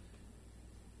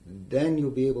 then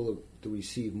you'll be able to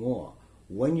receive more.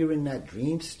 When you're in that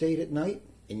dream state at night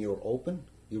and you're open,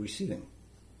 you're receiving.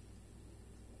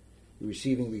 You're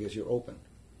receiving because you're open.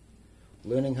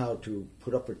 Learning how to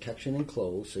put up protection and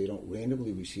close so you don't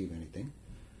randomly receive anything.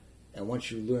 And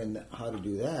once you learn how to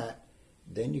do that,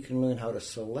 then you can learn how to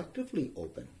selectively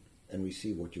open and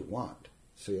receive what you want.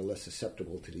 So you're less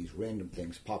susceptible to these random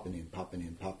things popping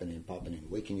in,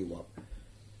 waking you up,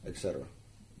 etc.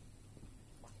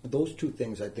 Those two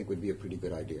things I think would be a pretty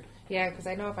good idea. Yeah, because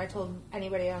I know if I told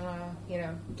anybody on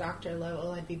a doctor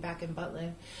level, I'd be back in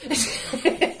Butler.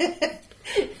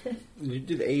 You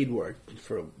did aid work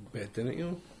for a bit, didn't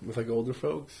you? With older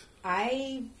folks?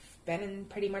 I've been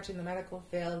pretty much in the medical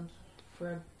field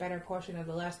for a better portion of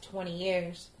the last 20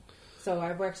 years. So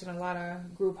I've worked in a lot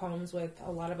of group homes with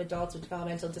a lot of adults with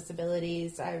developmental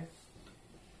disabilities. I've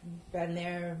been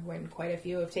there when quite a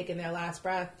few have taken their last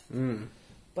breath.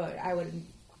 But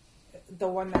the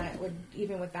one that would,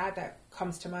 even with that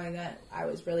comes to mind that I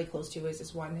was really close to is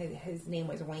this one. His name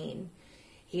was Wayne.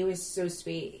 He was so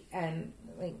sweet, and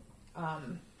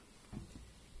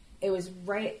it was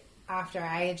right after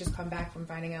I had just come back from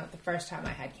finding out the first time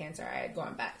I had cancer. I had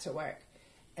gone back to work,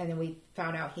 and then we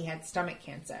found out he had stomach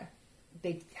cancer.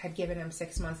 They had given him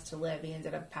 6 months to live. He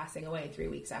ended up passing away 3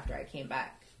 weeks after I came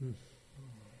back.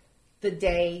 The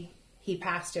day he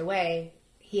passed away,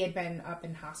 he had been up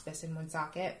in hospice in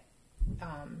Woonsocket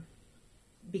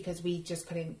because we just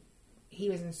couldn't. He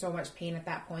was in so much pain at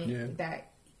that point that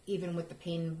even with the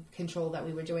pain control that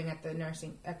we were doing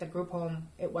at the group home,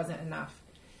 it wasn't enough.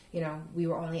 We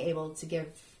were only able to give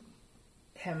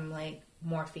him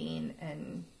morphine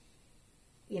and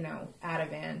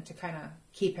Ativan to kind of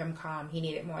keep him calm. He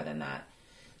needed more than that.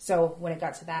 So when it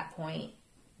got to that point,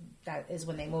 that is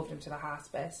when they moved him to the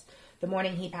hospice. The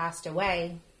morning he passed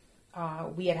away,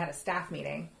 we had a staff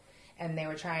meeting, and they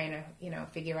were trying to,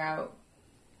 figure out,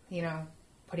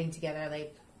 putting together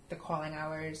like the calling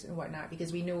hours and whatnot,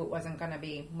 because we knew it wasn't going to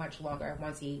be much longer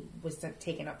once he was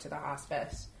taken up to the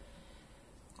hospice.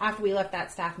 After we left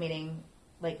that staff meeting,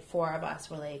 like 4 of us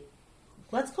were like,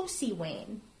 let's go see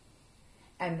Wayne.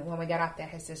 And when we got up there,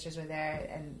 his sisters were there,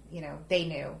 and, they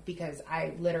knew, because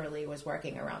I literally was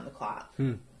working around the clock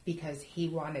because he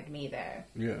wanted me there.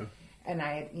 Yeah. And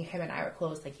him and I were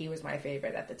close, like he was my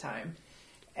favorite at the time.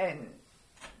 And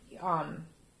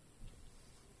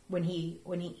when he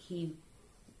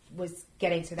was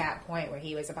getting to that point where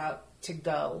he was about to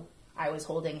go, I was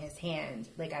holding his hand.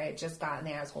 Like, I had just gotten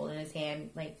there, I was holding his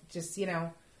hand, like, just,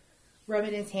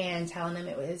 rubbing his hand, telling him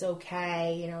it was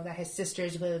okay, that his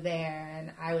sisters were there,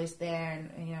 and I was there,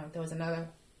 and, there was another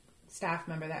staff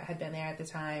member that had been there at the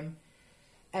time.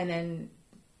 And then,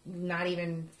 not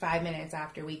even 5 minutes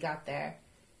after we got there,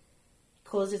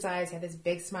 closed his eyes, had this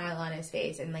big smile on his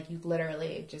face, and, like, you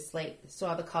literally just, like,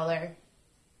 saw the color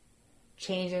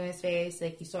change in his face,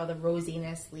 like you saw the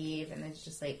rosiness leave, and it's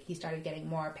just like he started getting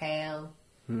more pale,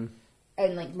 and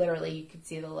like literally you could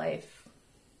see the life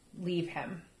leave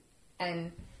him.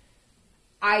 And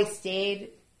I stayed,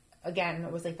 again,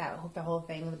 it was like that, the whole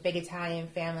thing, the big Italian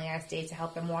family. I stayed to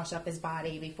help them wash up his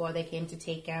body before they came to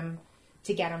take him,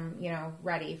 to get him,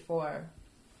 ready for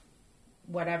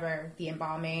whatever, the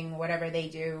embalming, whatever they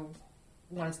do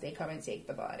once they come and take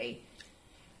the body.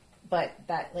 But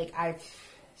that, like, I've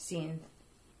seen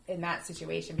in that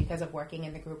situation, because of working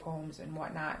in the group homes and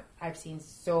whatnot, I've seen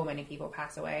so many people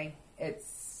pass away.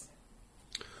 It's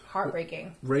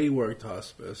heartbreaking. Ray worked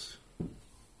hospice,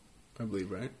 I believe,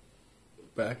 right?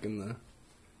 Back in the...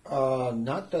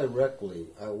 Not directly.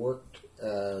 I worked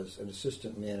as an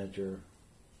assistant manager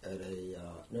at a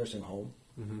nursing home.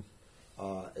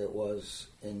 It was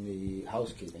in the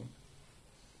housekeeping.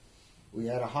 We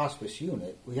had a hospice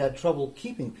unit. We had trouble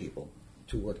keeping people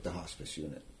to work the hospice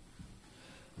unit.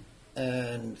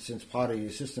 And since part of the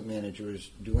assistant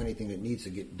managers do anything that needs to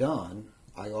get done,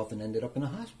 I often ended up in a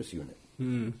hospice unit,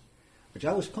 which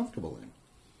I was comfortable in,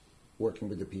 working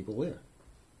with the people there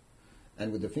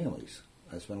and with the families.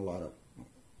 I spent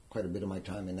quite a bit of my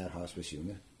time in that hospice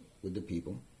unit with the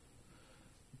people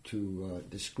to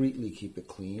discreetly keep it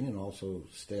clean and also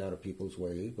stay out of people's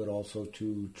way, but also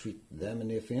to treat them and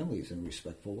their families in a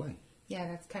respectful way. Yeah,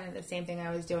 that's kind of the same thing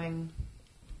I was doing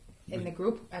in the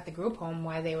group, at the group home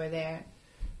while they were there,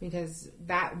 because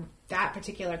that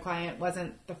particular client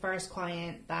wasn't the first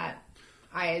client that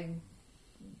I had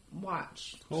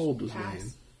watched. How old was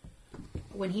Wayne?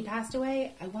 When he passed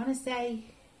away, I want to say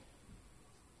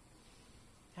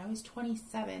I was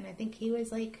 27. I think he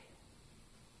was like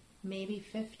maybe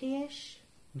 50-ish.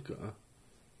 Okay.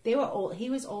 They were old. He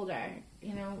was older,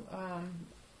 He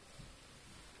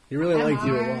really liked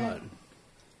you a MR. lot.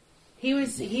 He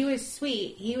was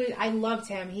sweet. I loved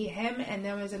him. Him and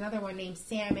there was another one named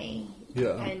Sammy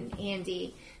and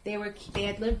Andy. They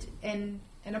had lived in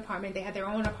an apartment. They had their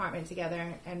own apartment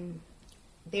together, and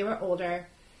they were older,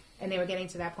 and they were getting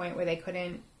to that point where they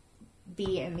couldn't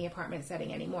be in the apartment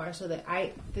setting anymore. So that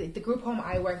the group home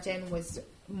I worked in was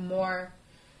more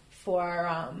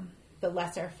for the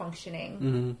lesser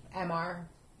functioning MR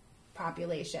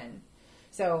population.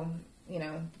 So,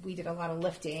 we did a lot of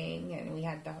lifting, and we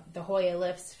had the Hoya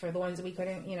lifts for the ones that we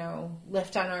couldn't,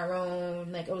 lift on our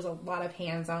own. Like, it was a lot of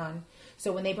hands-on.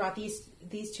 So when they brought these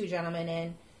 2 gentlemen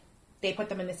in, they put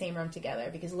them in the same room together,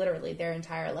 because literally their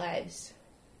entire lives,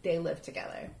 they lived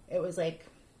together. It was like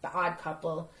the odd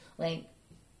couple. Like,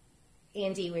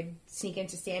 Andy would sneak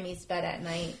into Sammy's bed at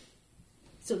night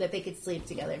so that they could sleep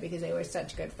together, because they were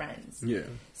such good friends. Yeah.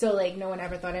 So, like, no one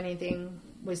ever thought anything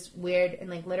was weird.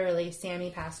 And, like, literally, Sammy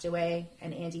passed away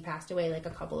and Andy passed away, like, a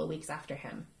couple of weeks after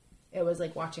him. It was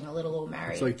like watching a little old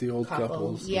married It's like the old couple.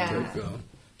 couples. Yeah.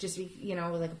 Just, with,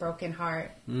 like, a broken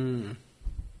heart.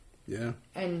 Yeah.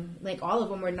 And, like, all of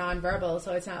them were nonverbal,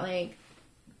 so it's not like...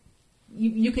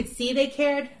 You could see they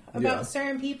cared about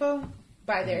certain people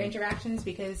by their interactions,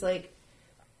 because, like,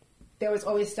 there was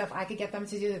always stuff I could get them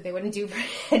to do that they wouldn't do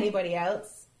for anybody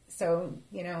else. So,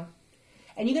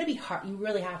 and you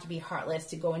really have to be heartless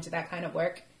to go into that kind of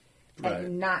work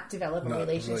and not develop a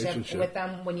relationship with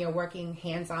them when you're working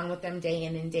hands-on with them day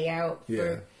in and day out.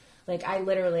 Like, I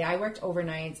worked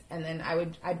overnights, and then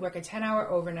I'd work a 10-hour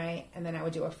overnight, and then I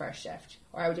would do a first shift.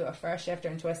 Or I would do a first shift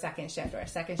into a second shift, or a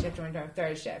second shift into a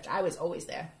third shift. I was always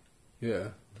there. Yeah.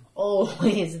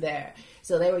 Always there.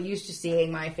 So they were used to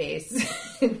seeing my face.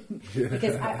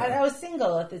 Because I was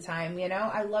single at the time,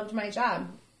 I loved my job.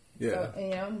 Yeah.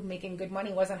 So, making good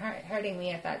money wasn't hurting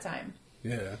me at that time.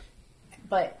 Yeah.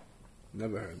 But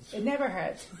Never hurts. It never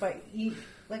hurts, but you,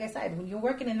 like I said, when you're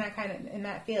working in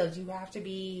that field, you have to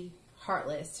be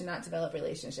heartless to not develop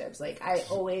relationships. Like I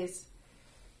always,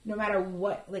 no matter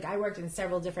what, like I worked in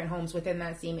several different homes within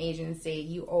that same agency.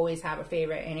 You always have a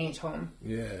favorite in each home.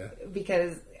 Yeah.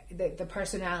 Because the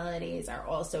personalities are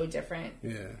all so different.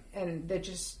 Yeah. And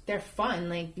they're fun,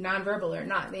 like nonverbal or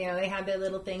not. You know, they have their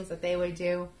little things that they would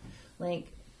do, like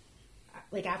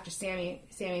after Sammy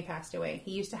passed away,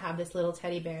 he used to have this little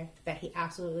teddy bear that he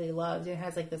absolutely loved. It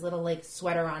has like this little like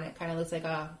sweater on it, kind of looks like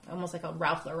almost like a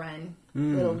Ralph Lauren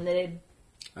little knitted.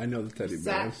 I know the teddy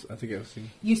bears. I think I've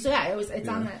seen. It's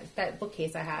on that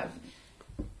bookcase I have.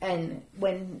 And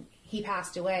when he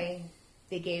passed away,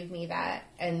 they gave me that,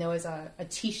 and there was a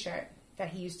T-shirt that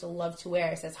he used to love to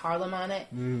wear. It says Harlem on it,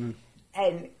 and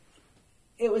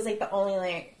it was like the only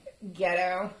like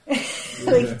ghetto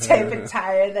type of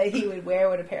attire that he would wear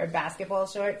with a pair of basketball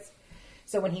shorts.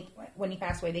 So when he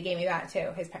passed away, they gave me that too.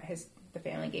 The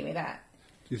family gave me that.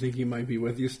 Do you think he might be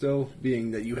with you still,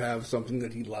 being that you have something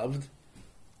that he loved?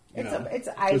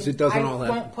 I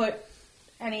won't put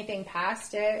anything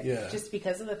past it, just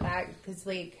because of the fact, because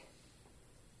like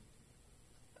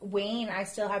Wayne, I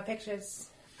still have pictures.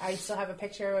 I still have a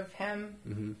picture of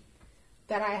him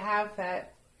that I have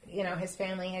that, you know, his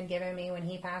family had given me when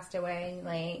he passed away.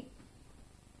 Like,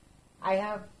 I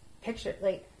have pictures,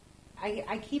 like,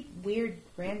 I keep weird,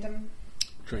 random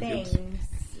trinkets. Things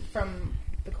from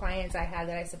the clients I had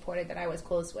that I supported that I was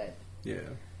close with. Yeah.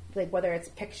 Like, whether it's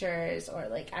pictures or,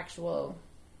 like, actual,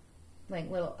 like,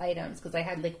 little items. Because I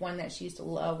had, like, one that she used to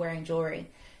love wearing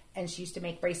jewelry. And she used to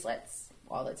make bracelets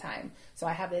all the time. So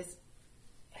I have this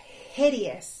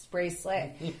hideous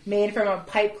bracelet made from a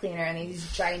pipe cleaner and these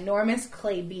ginormous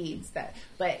clay beads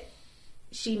but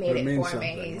she made it for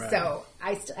me. Right. So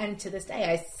and to this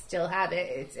day I still have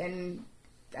it.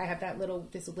 I have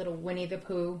this little Winnie the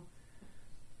Pooh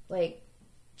like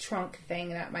trunk thing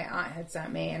that my aunt had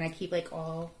sent me, and I keep like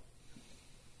all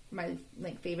my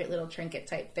like favorite little trinket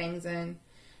type things in.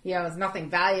 You know, it's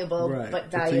nothing valuable, but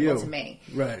valuable to me.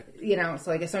 Right. You know, so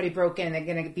like if somebody broke in, they're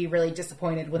going to be really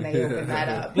disappointed when they open that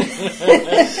up.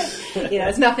 You know,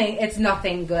 it's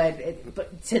nothing good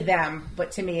but to them,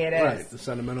 but to me it is. Right, the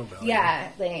sentimental value. Yeah,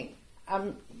 like,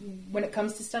 when it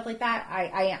comes to stuff like that,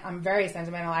 I'm very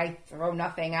sentimental. I throw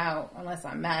nothing out unless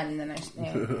I'm mad, and then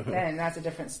then that's a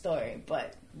different story.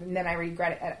 But then I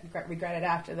regret it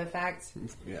after the fact.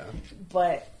 Yeah.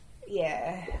 But,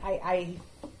 yeah, I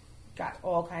got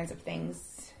all kinds of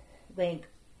things, like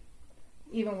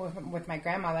even with my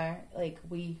grandmother, like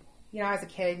we, you know, as a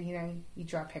kid, you know, you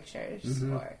draw pictures,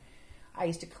 or I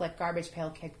used to collect Garbage Pail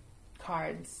Kid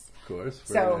cards. Of course,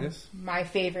 very nice. My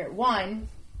favorite one,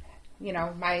 you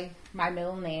know, my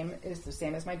middle name is the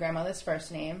same as my grandmother's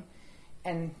first name,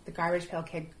 and the Garbage Pail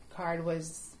Kid card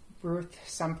was Ruth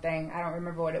something. I don't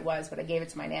remember what it was, but I gave it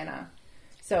to my Nana.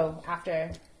 So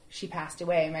after she passed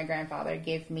away, my grandfather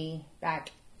gave me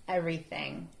back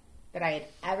everything that I had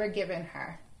ever given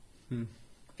her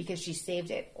because she saved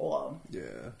it all.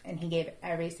 Yeah. And he gave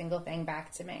every single thing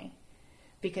back to me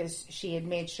because she had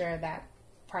made sure that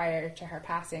prior to her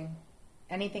passing,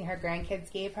 anything her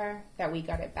grandkids gave her, that we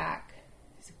got it back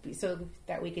so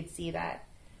that we could see that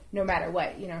no matter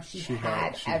what, you know, she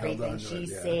had everything. She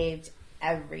saved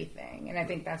everything. And I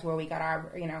think that's where we got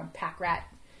our, you know, pack rat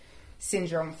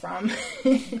syndrome from.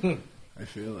 I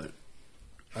feel it.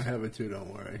 I have it too,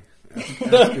 don't worry.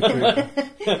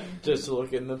 Just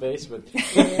look in the basement.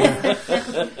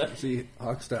 See,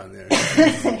 Hawk's down there.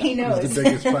 He knows. He's the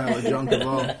biggest pile of junk of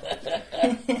all.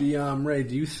 Ray,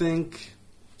 do you think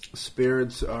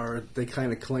spirits they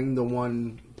kind of cling to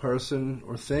one person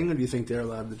or thing, or do you think they're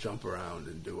allowed to jump around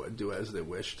and do as they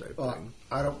wish type thing?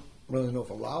 I don't really know if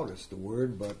allowed is the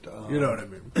word, but... you know what I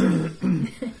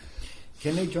mean.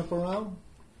 Can they jump around?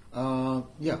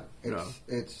 Yeah,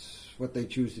 it's what they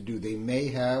choose to do. They may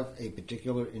have a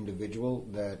particular individual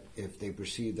that if they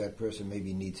perceive that person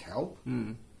maybe needs help,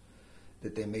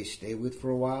 that they may stay with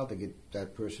for a while to get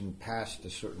that person past a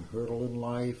certain hurdle in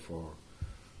life or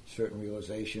certain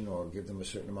realization, or give them a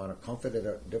certain amount of comfort at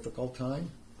a difficult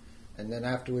time. And then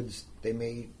afterwards they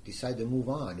may decide to move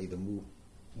on, either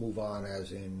move on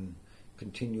as in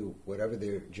continue whatever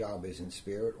their job is in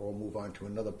spirit, or move on to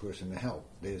another person to help.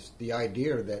 There's the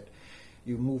idea that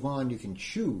you move on, you can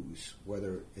choose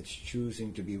whether it's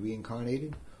choosing to be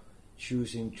reincarnated,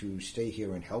 choosing to stay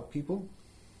here and help people.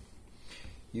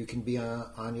 You can be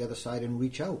on the other side and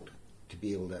reach out to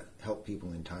be able to help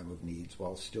people in time of needs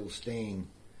while still staying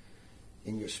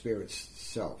in your spirit's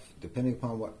self, depending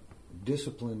upon what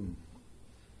discipline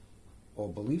or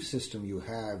belief system you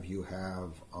have your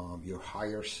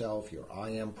higher self, your I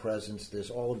am presence.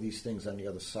 There's all of these things on the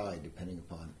other side, depending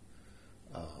upon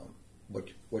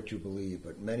what you believe.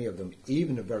 But many of them,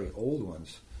 even the very old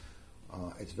ones,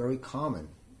 it's very common,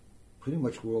 pretty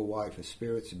much worldwide, for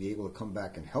spirits to be able to come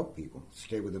back and help people,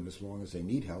 stay with them as long as they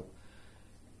need help,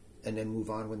 and then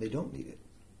move on when they don't need it.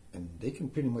 And they can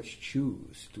pretty much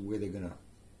choose to where they're going to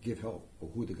give help or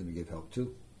who they're going to give help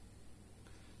to.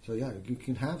 So yeah, you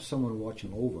can have someone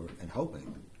watching over and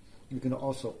helping. You can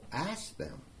also ask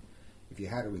them, if you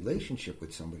had a relationship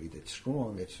with somebody that's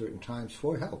strong at certain times,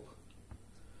 for help.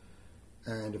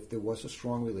 And if there was a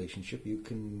strong relationship, you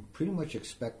can pretty much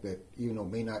expect that, even though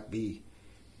it may not be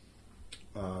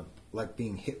like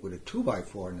being hit with a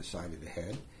 2x4 in the side of the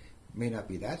head, may not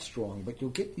be that strong, but you'll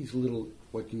get these little,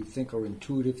 what you think are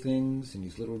intuitive things, and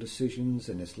these little decisions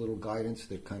and this little guidance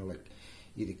that kind of like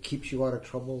either keeps you out of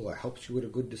trouble or helps you with a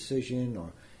good decision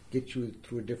or gets you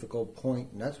through a difficult point.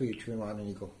 And that's where you turn around and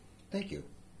you go, thank you.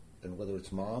 And whether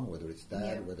it's mom, whether it's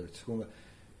dad, whether it's whom,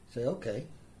 say, okay,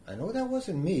 I know that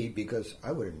wasn't me, because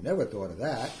I would have never thought of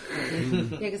that.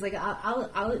 Yeah, because like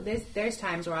there's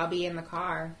times where I'll be in the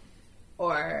car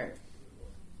or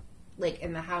like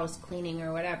in the house cleaning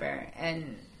or whatever,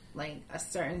 and like a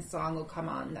certain song will come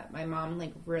on that my mom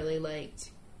like really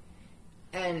liked,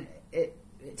 and it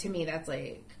to me that's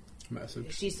like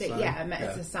message. She said,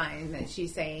 it's a sign that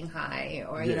she's saying hi,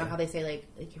 or you know how they say like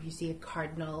if you see a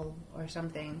cardinal or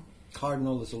something.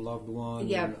 Cardinal is a loved one.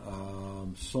 Yeah.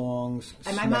 Songs.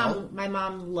 And my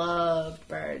mom loved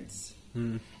birds,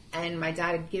 and my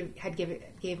dad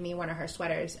gave me one of her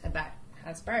sweaters that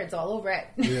has birds all over it.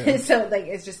 Yeah. So like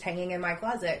it's just hanging in my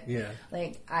closet. Yeah.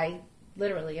 Like I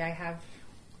have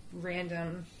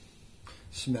random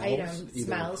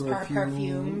smells,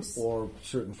 perfumes, or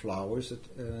certain flowers.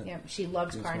 She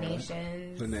loves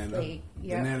carnations. Banana.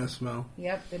 Banana smell.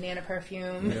 Yep, banana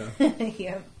perfume. Yeah.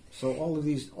 Yep. So all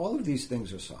of these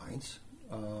things are signs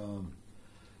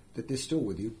that they're still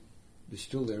with you. They're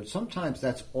still there. Sometimes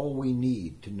that's all we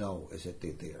need to know, is that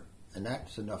they're there. And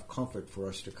that's enough comfort for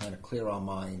us to kind of clear our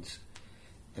minds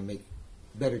and make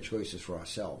better choices for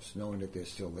ourselves, knowing that they're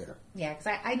still there. Yeah,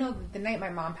 because I know the night my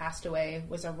mom passed away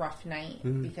was a rough night,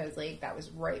 because like that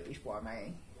was right before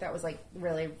that was like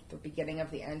really the beginning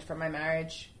of the end for my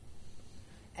marriage.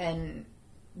 And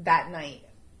that night,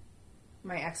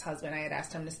 my ex-husband, I had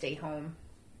asked him to stay home,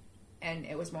 and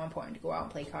it was more important to go out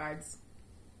and play cards.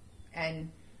 And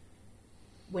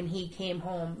when he came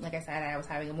home, like I said, I was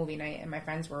having a movie night and my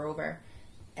friends were over,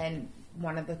 and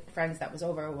one of the friends that was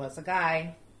over was a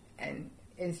guy, and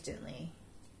instantly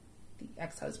the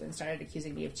ex-husband started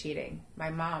accusing me of cheating.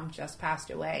 My mom just passed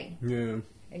away. Yeah.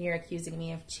 And you're accusing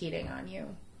me of cheating on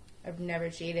you. I've never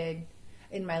cheated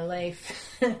in my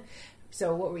life.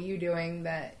 So what were you doing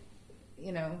that,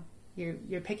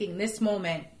 you're picking this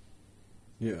moment,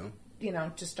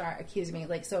 to start accusing me.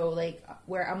 Like, so like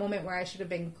where a moment where I should have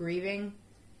been grieving,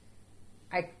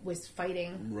 I was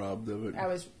fighting. Robbed of it. I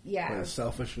was, by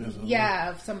selfishness.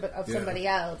 Of somebody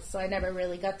else. So I never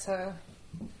really got to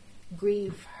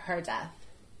grieve her death.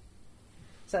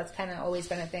 So that's kind of always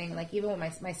been a thing. Like even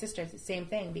with my sister, it's the same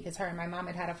thing, because her and my mom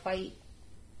had a fight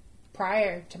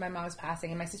prior to my mom's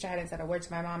passing, and my sister hadn't said a word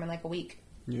to my mom in like a week.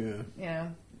 Yeah.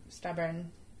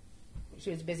 Stubborn. She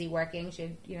was busy working. She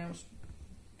had,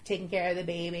 taking care of the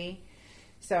baby.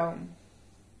 So,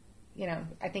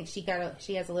 I think she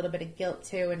has a little bit of guilt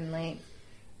too, and like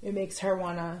it makes her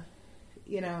wanna,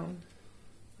 it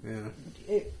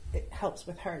helps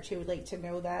with her too, like to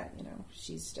know that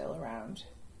she's still around.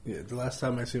 Yeah, the last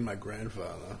time I seen my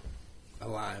grandfather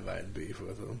alive, I had beef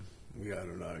with him. We got in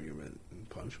an argument and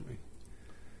punched me.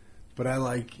 But I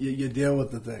like you deal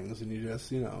with the things, and you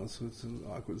just it's an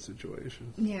awkward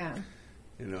situation. Yeah.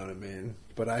 You know what I mean?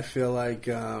 But I feel like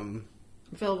I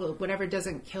feel whatever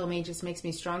doesn't kill me just makes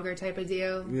me stronger type of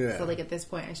deal. Yeah. So like at this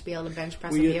point, I should be able to bench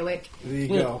press a Buick. There you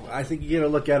go. I think you got to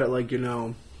look at it like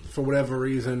for whatever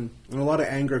reason, and a lot of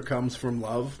anger comes from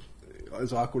love.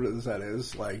 As awkward as that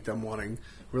is, like them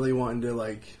really wanting to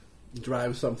like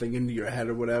drive something into your head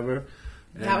or whatever.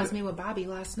 And that was me with Bobby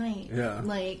last night. Yeah.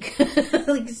 Like,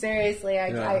 like seriously,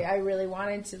 I really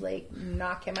wanted to like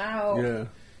knock him out. Yeah.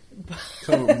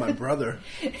 So my brother.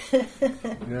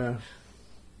 Yeah.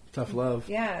 Tough love.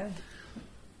 Yeah.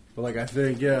 But like I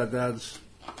think, that's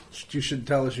you should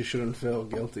tell us you shouldn't feel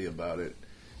guilty about it.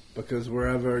 Because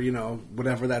wherever,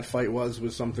 whatever that fight was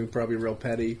something probably real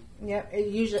petty. Yeah,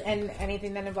 usually, and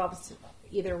anything that involves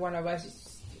either one of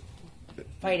us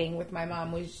fighting with my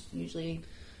mom was usually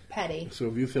petty. So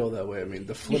if you feel that way, I mean,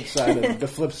 the flip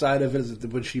side of it is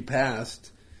that when she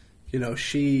passed,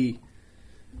 she,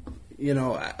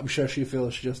 I'm sure she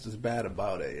feels just as bad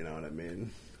about it. You know what I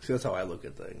mean? So that's how I look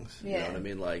at things. You know what I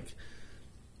mean? Like,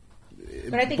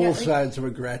 but I think both sides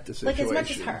regret the situation. Like,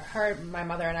 as much as my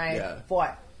mother and I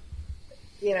fought,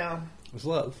 it was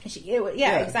love.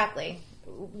 Exactly.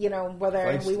 Whether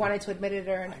Feisty. we wanted to admit it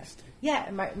or not. Feisty.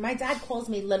 Yeah, my dad calls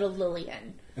me Little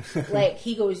Lillian. Like,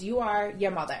 he goes, "You are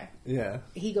your mother." Yeah.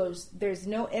 He goes, "There's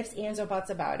no ifs, ands, or buts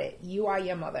about it. You are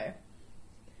your mother."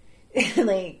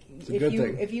 Like,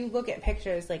 if you look at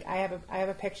pictures, like I have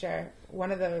a picture.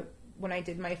 When I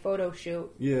did my photo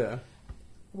shoot. Yeah.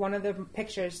 One of the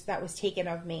pictures that was taken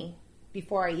of me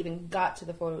before I even got to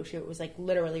the photo shoot was like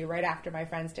literally right after my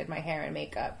friends did my hair and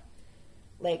makeup.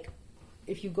 Like,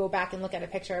 if you go back and look at a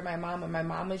picture of my mom when my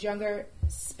mom was younger,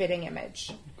 spitting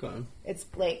image. Okay. It's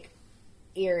like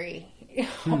eerie,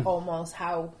 almost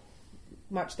how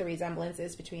much the resemblance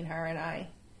is between her and I.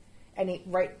 And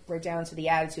right down to the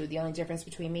attitude. The only difference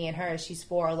between me and her is she's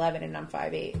 4'11" and I'm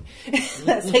 5'8".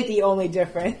 That's like the only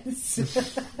difference.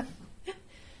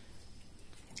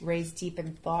 Ray's deep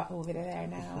in thought over there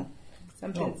now.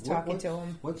 Something's talking to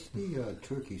him. What's the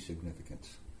turkey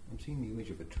significance? I'm seeing the image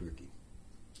of a turkey.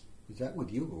 Is that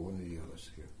with you or one of the others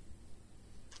here?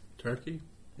 Turkey?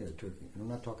 Yeah, turkey. And I'm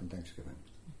not talking Thanksgiving.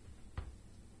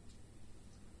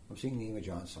 I'm seeing the image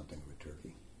on something of a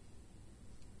turkey.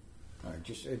 All right,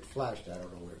 it flashed. I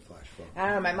don't know where it flashed from. I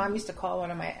don't know. My mom used to call one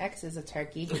of my exes a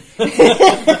turkey.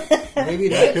 Maybe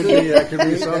that could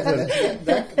be something.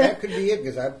 That could be it,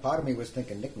 because part of me was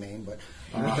thinking nickname, but...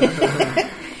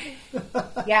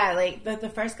 Yeah, like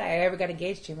the first guy I ever got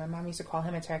engaged to, my mom used to call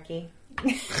him a turkey.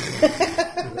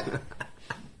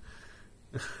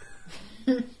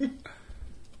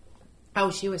 Oh,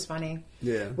 she was funny.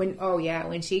 Yeah.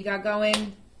 When she got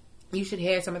going, you should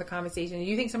hear some of the conversations.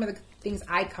 You think some of the things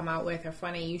I come out with are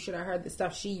funny. You should have heard the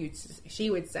stuff she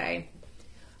would say.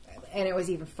 And it was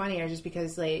even funnier just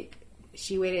because, like,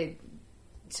 she waited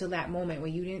till that moment where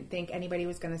you didn't think anybody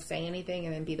was going to say anything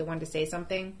and then be the one to say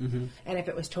something. Mm-hmm. And if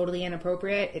it was totally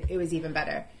inappropriate, it was even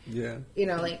better. Yeah.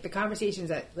 Like, the conversations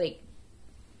at, like,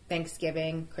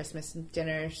 Thanksgiving, Christmas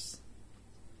dinners,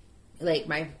 like,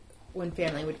 when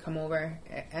family would come over,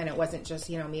 and it wasn't just,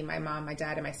 me, my mom, my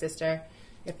dad, and my sister.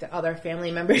 If the other family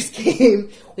members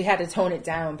came, we had to tone it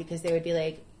down because they would be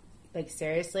like,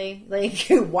 seriously? Like,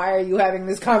 why are you having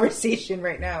this conversation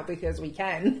right now? Because we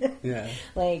can. Yeah.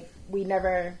 Like, we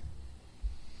don't,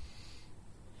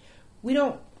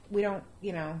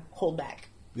 hold back.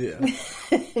 Yeah.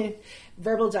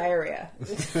 Verbal diarrhea.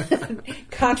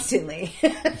 Constantly.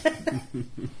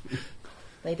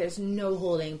 Like, there's no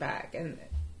holding back. And,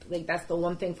 like, that's the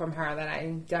one thing from her that I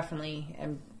definitely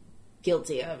am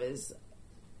guilty of is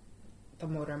the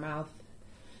motor mouth.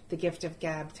 The gift of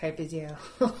gab type of deal.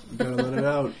 You gotta let it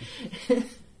out.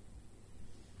 It's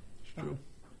true.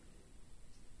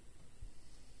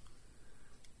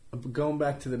 Going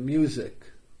back to the music,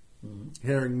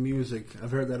 hearing music,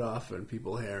 I've heard that often,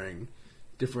 people hearing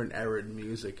different arid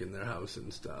music in their house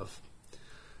and stuff.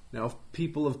 Now, if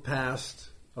people have passed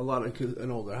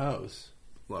an older house,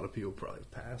 a lot of people probably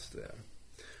passed there.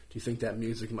 Do you think that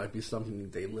music might be something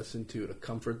that they listen to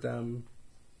comfort them?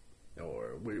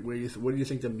 Or what do you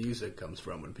think the music comes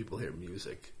from when people hear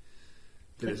music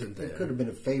that isn't there? It could have been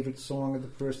a favorite song of the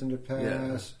person that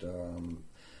passed. Yeah.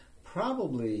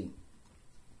 Probably,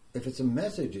 if it's a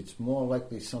message, it's more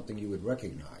likely something you would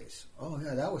recognize. Oh,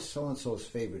 yeah, that was so-and-so's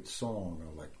favorite song,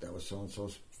 or like that was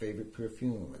so-and-so's favorite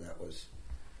perfume, or that was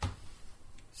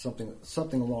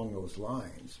something along those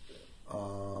lines.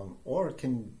 Or it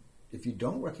can, if you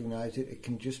don't recognize it, it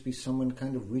can just be someone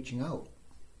kind of reaching out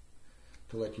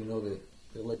to let you know that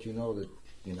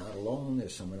you're not alone.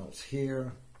 There's someone else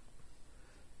here.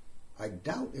 I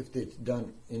doubt if it's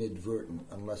done inadvertent,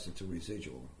 unless it's a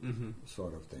residual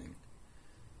sort of thing.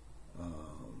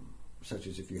 Such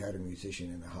as if you had a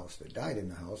musician in the house that died in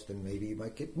the house, then maybe you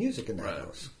might get music in that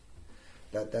house.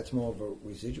 That's more of a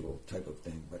residual type of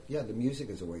thing. But yeah, the music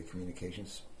is a way of communication.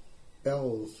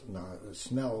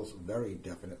 Smells very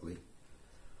definitely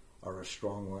are a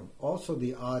strong one. Also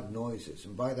the odd noises.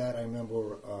 And by that I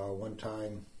remember one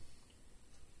time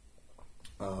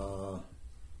I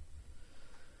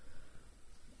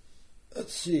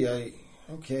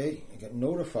got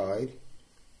notified,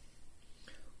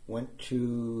 went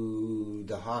to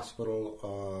the hospital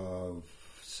of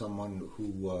someone who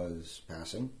was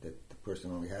passing, that the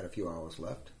person only had a few hours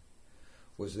left,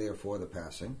 was there for the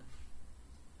passing,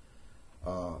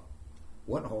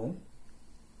 went home,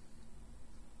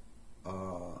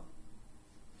 I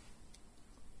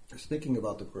was thinking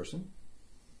about the person,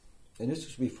 and this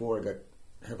was before I got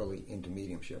heavily into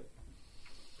mediumship.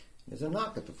 There's a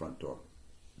knock at the front door.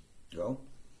 Go.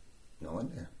 No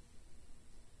one there.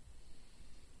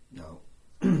 No.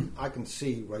 I can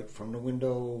see right from the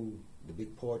window, the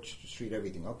big porch, the street,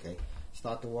 everything. Okay.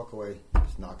 Start to walk away.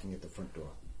 Just knocking at the front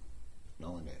door.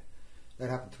 No one there. That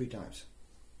happened 3 times.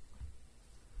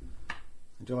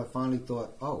 Until I finally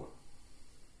thought, oh,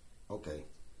 okay.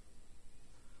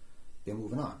 They're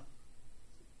moving on.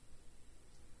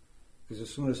 Because as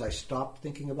soon as I stopped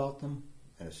thinking about them,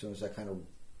 and as soon as I kind of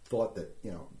thought that,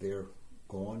 they're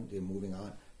gone, they're moving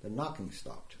on, the knocking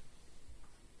stopped.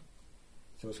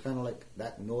 So it's kind of like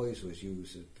that noise was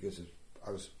used because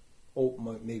I was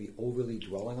maybe overly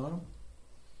dwelling on them.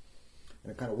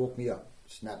 And it kind of woke me up,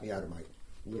 snapped me out of my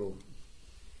little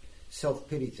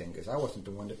self-pity thing, because I wasn't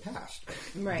the one that passed.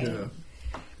 Right. Yeah.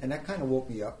 And that kind of woke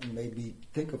me up and made me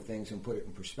think of things and put it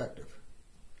in perspective.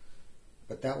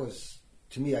 But that was,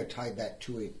 to me, I tied that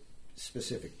to a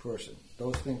specific person.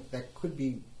 Those things, that could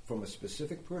be from a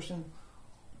specific person,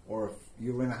 or if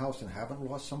you're in a house and haven't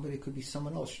lost somebody, it could be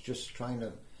someone else just trying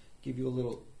to give you a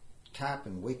little tap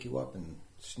and wake you up and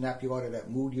snap you out of that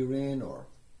mood you're in, or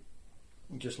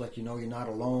just let you know you're not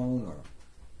alone, or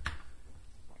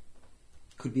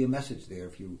could be a message there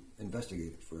if you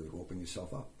investigate it further, open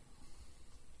yourself up.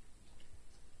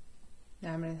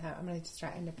 Now I'm gonna just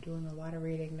try end up doing a water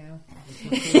reading now.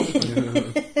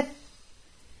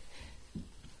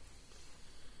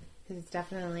 Because it's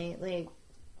definitely like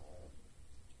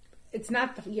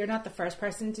you're not the first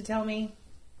person to tell me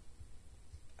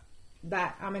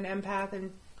that I'm an empath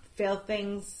and feel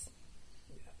things.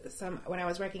 When I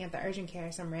was working at the urgent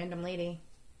care, some random lady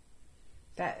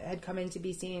that had come in to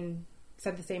be seen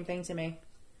said the same thing to me.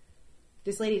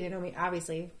 This lady didn't know me,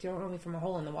 obviously, don't know me from a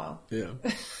hole in the wall. Yeah.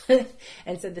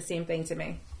 And said the same thing to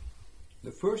me. The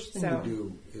first thing to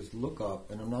do is look up,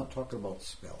 and I'm not talking about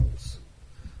spells,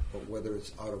 but whether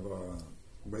it's out of a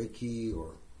Reiki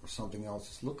or something else,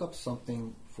 is look up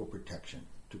something for protection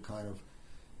to kind of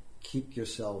keep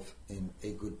yourself in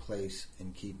a good place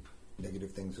and keep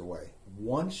negative things away.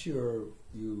 Once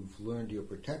you've learned your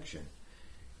protection,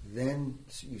 then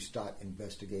you start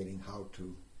investigating how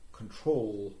to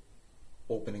control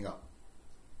opening up.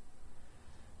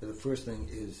 But the first thing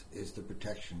is the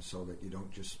protection, so that you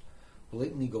don't just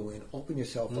blatantly go in, open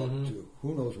yourself up to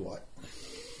who knows what.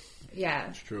 Yeah.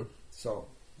 That's true. So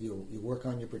you work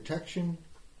on your protection,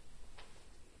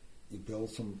 you build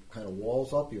some kind of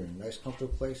walls up, you're in a nice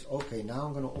comfortable place. Okay, now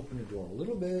I'm going to open the door a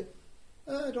little bit.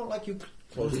 I don't like you.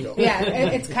 Close the door. Yeah,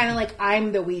 it's kind of like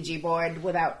I'm the Ouija board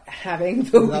without having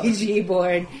the Ouija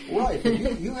board. Right.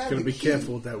 You have Gotta the be key.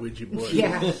 careful with that Ouija board.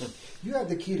 Yeah. You have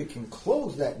the key that can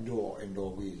close that door in the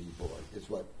Ouija board. It's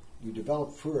what you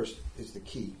develop first is the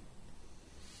key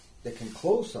that can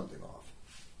close something off.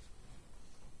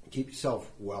 Keep yourself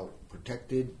well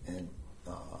protected, and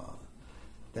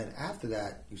then after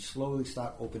that, you slowly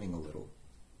start opening a little,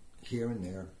 here and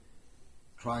there,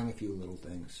 trying a few little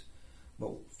things,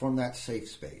 but from that safe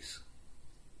space,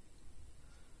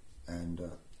 and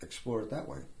explore it that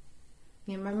way.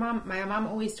 Yeah, my mom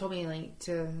always told me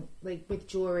with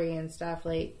jewelry and stuff,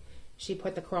 she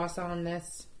put the cross on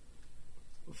this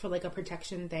for a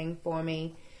protection thing for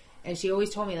me, and she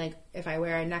always told me if I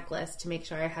wear a necklace to make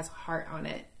sure it has a heart on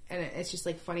it. And it's just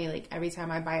funny, every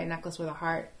time I buy a necklace with a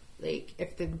heart,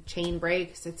 if the chain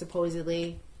breaks, it's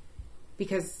supposedly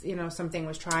because something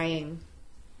was trying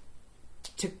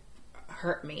to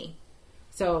hurt me.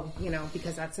 So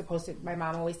because that's supposed to, my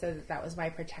mom always said that was my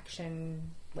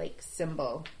protection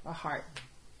symbol, a heart.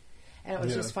 And it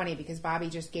was just funny because Bobby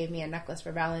just gave me a necklace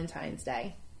for Valentine's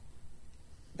Day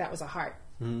that was a heart.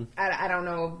 Mm-hmm. I don't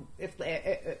know if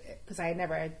because I've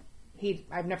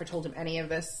never told him any of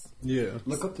this. Yeah.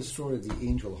 Look up the story of the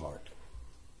angel heart.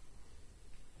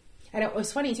 And it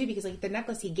was funny too because the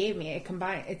necklace he gave me, it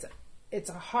combined. It's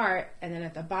a heart, and then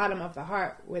at the bottom of the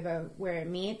heart, where it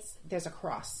meets, there's a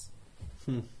cross.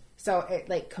 So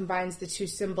it combines the two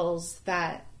symbols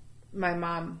that my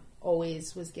mom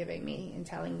always was giving me and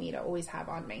telling me to always have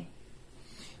on me.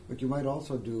 But you might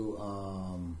also do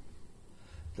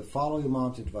the follow your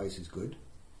mom's advice is good.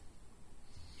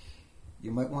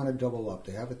 You might want to double up.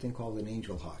 They have a thing called an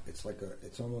angel heart. It's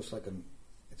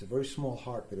a very small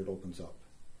heart, but it opens up.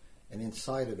 And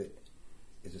inside of it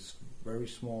is a very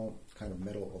small kind of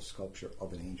metal or sculpture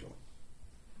of an angel.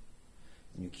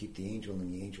 And you keep the angel in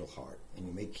the angel heart. And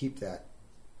you may keep that,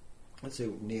 let's say,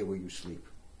 near where you sleep.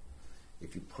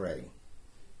 If you pray,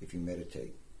 if you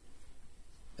meditate,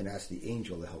 and ask the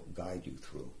angel to help guide you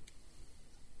through.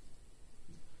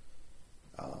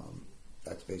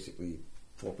 That's basically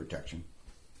for protection.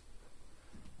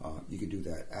 You could do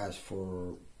that. As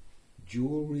for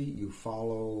jewelry, you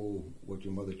follow what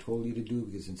your mother told you to do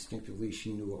because instinctively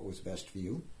she knew what was best for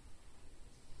you.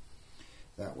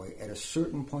 that way. At a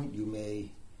certain point, you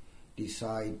may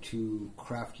decide to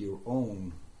craft your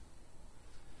own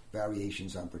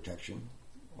variations on protection,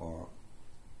 or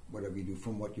whatever you do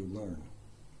from what you learn.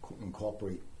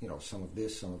 Incorporate, some of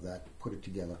this, some of that, put it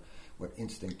together. What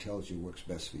instinct tells you works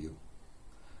best for you.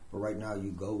 But right now,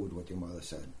 you go with what your mother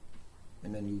said,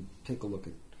 and then you take a look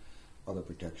at other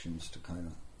protections to kind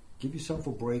of give yourself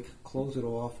a break, close it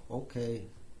off. Okay,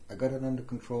 I got it under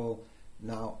control.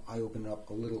 Now I open up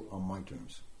a little on my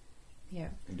terms. Yeah.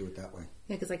 And do it that way.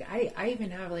 Yeah, because I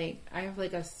even have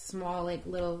a small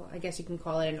little, I guess you can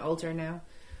call it an altar now.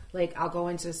 I'll go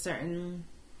into certain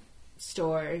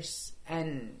stores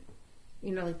and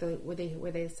where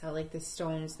they sell the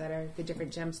stones that are the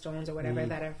different gemstones or whatever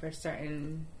that are for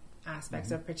certain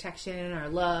aspects of protection or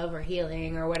love or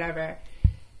healing or whatever.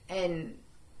 And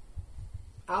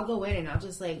I'll go in and I'll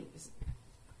just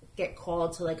get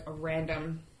called to a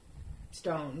random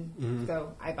stone.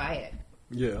 So I buy it.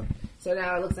 Yeah. So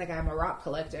now it looks like I'm a rock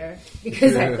collector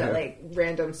because I've got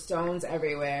random stones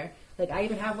everywhere. I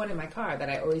even have one in my car that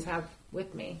I always have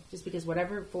with me, just because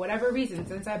for whatever reason,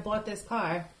 since I bought this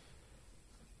car,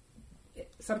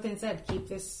 something said keep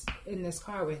this in this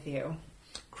car with you.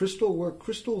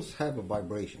 Crystals have a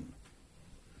vibration.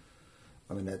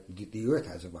 I mean, the Earth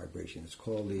has a vibration. It's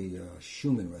called the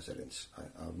Schumann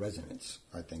resonance,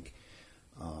 I think.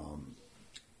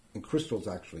 And crystals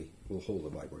actually will hold a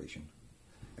vibration.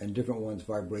 And different ones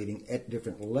vibrating at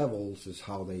different levels is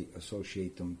how they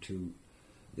associate them to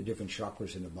the different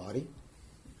chakras in the body.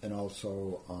 And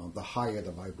also, the higher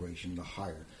the vibration, the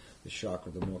higher the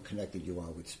chakra, the more connected you are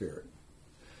with spirit.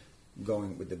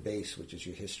 Going with the base, which is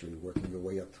your history, working your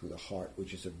way up through the heart,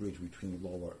 which is a bridge between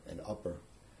lower and upper,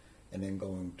 and then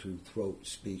going to throat,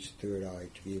 speech, third eye,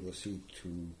 to be able to see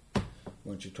to,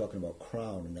 once you're talking about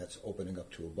crown, and that's opening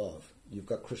up to above. You've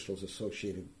got crystals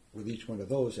associated with each one of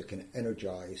those that can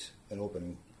energize and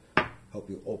help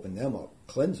you open them up,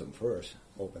 cleanse them first,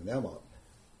 open them up,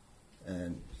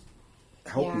 and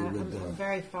help you with. I'm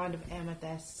very fond of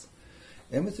amethyst.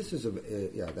 Amethyst is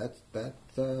that's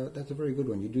a very good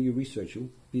one. You do your research, you'll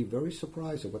be very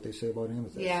surprised at what they say about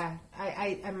amethyst. Yeah,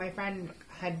 I my friend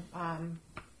had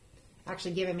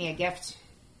actually given me a gift.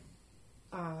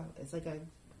 It's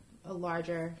a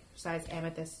larger size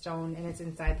amethyst stone, and it's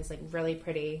inside this really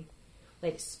pretty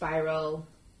spiral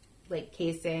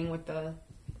casing with the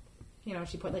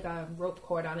she put a rope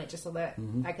cord on it just so that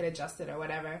I could adjust it or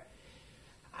whatever.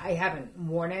 I haven't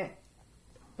worn it,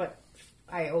 but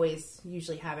I always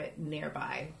usually have it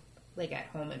nearby, at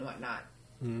home and whatnot.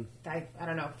 I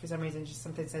don't know, for some reason just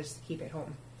something says to keep it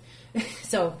home.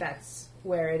 So that's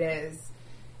where it is.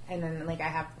 And then I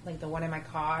have the one in my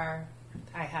car.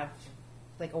 I have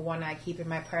a one I keep in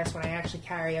my purse when I actually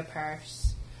carry a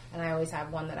purse. And I always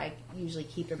have one that I usually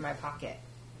keep in my pocket.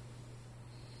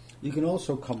 You can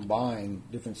also combine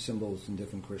different symbols and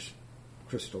different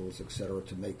crystals, etc.,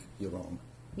 to make your own.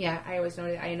 Yeah, I always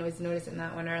noticed in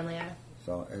that one earlier.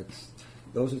 So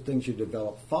those are things you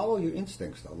develop. Follow your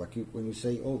instincts, though. When you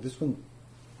say, "Oh, this one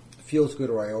feels good,"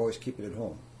 or "I always keep it at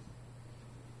home."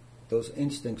 Those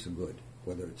instincts are good,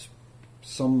 whether it's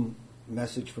some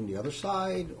message from the other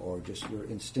side, or just you're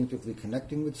instinctively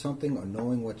connecting with something, or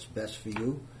knowing what's best for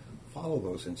you. Follow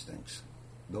those instincts.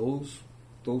 Those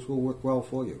will work well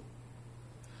for you.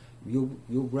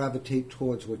 You'll gravitate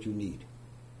towards what you need.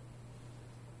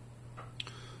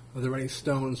 Are there any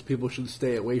stones people should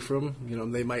stay away from?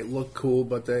 They might look cool,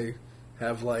 but they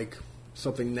have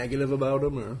something negative about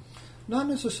them, or not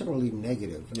necessarily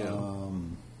negative. Yeah.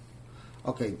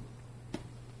 Okay.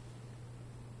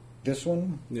 This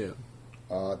one. Yeah.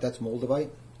 That's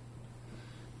moldavite.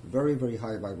 Very, very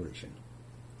high vibration.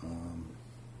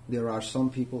 There are some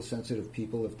people, sensitive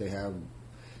people, if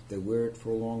they wear it for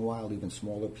a long while, even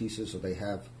smaller pieces, or they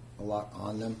have a lot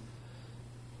on them,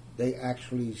 they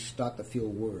actually start to feel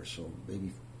worse, or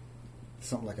maybe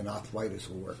something like an arthritis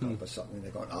will work up or something.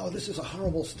 They're going, "Oh, this is a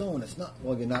horrible stone." It's not.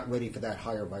 Well, you're not ready for that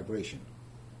higher vibration.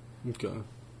 Okay.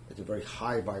 It's a very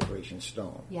high vibration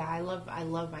stone. Yeah, I love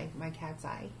my cat's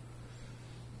eye.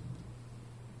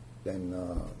 Then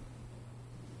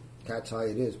cat's eye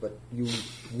it is, but you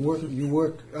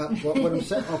work. What I'm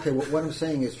saying, okay. What I'm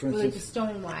saying is, for instance,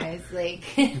 stone wise,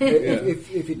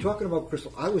 if you're talking about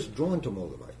crystal, I was drawn to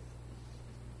moldavite,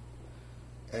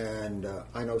 and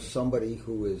I know somebody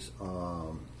who is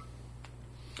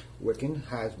Wiccan,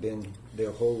 has been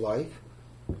their whole life,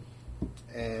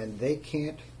 and they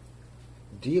can't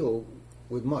deal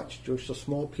with much, just a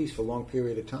small piece for a long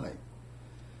period of time,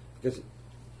 because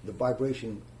the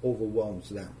vibration overwhelms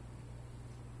them.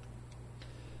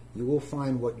 You will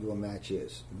find what your match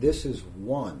is. This is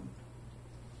one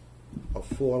of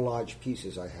 4 large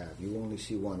pieces I have, you only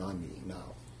see one on me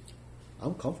now.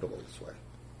 I'm comfortable this way.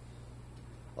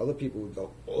 Other people would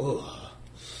go, ugh.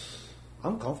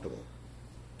 I'm comfortable,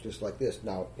 just like this.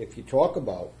 Now, if you talk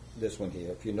about this one here,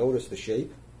 if you notice the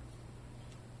shape,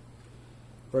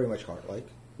 very much heart-like.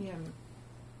 Yeah.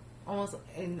 Almost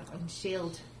in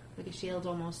shield, like a shield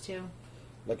almost too.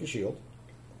 Like a shield.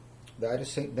 That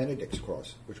is St. Benedict's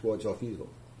cross, which wards off evil.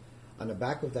 On the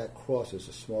back of that cross is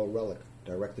a small relic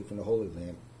directly from the Holy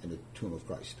Land and the tomb of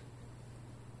Christ.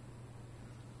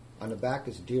 On the back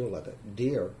is deer leather.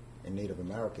 Deer in Native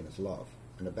American is love.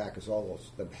 On the back is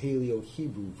almost the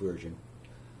Paleo-Hebrew version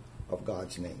of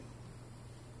God's name.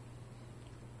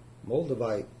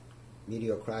 Moldavite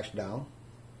meteor crashed down,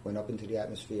 went up into the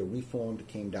atmosphere, reformed,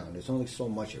 came down. There's only so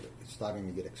much of it. It's starting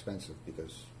to get expensive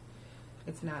because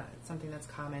It's not something that's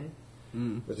common.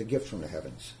 it was a gift from the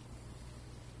heavens.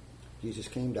 Jesus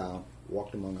came down,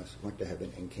 walked among us, went to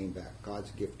heaven, and came back. God's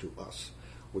gift to us,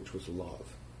 which was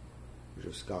love, which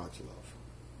was God's love.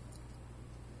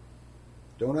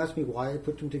 Don't ask me why I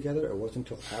put them together. It wasn't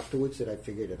until afterwards that I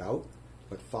figured it out.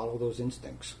 But follow those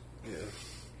instincts. Yeah.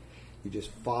 You just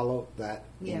follow that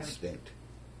Yeah. instinct.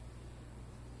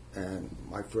 And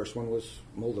my first one was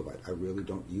Moldavite. I really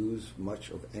don't use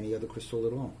much of any other crystal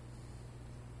at all.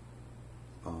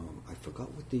 I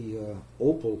forgot what the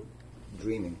opal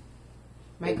dreaming.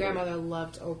 My Opal. grandmother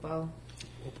loved opal.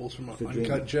 Opals from For Uncut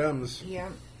dreaming. Gems. Yeah.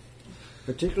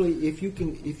 Particularly if you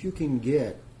can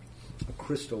get a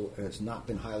crystal and it's not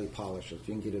been highly polished, if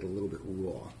you can get it a little bit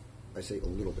raw. I say a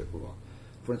little bit raw.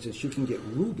 For instance, you can get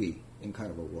ruby in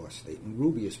kind of a raw state, and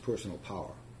ruby is personal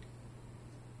power.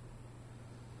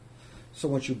 So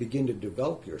once you begin to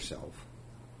develop yourself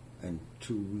and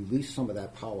to release some of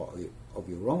that power of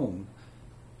your own,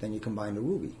 then you combine the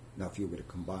ruby. Now, if you were to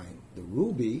combine the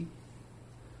ruby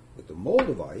with the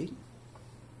moldavite,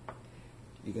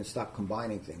 you can start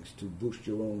combining things to boost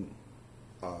your own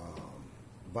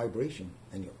vibration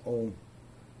and your own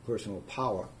personal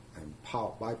power. And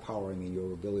by power, I mean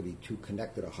your ability to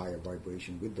connect at a higher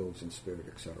vibration with those in spirit,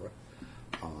 etc.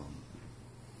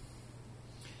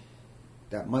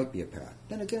 That might be a path.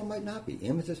 Then again, it might not be.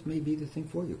 Amethyst may be the thing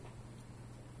for you.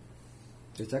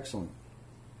 It's excellent.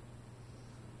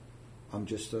 I'm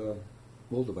just a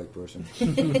moldavite person.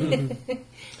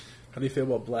 How do you feel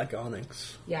about black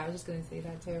onyx? Yeah, I was just going to say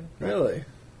that too. Really?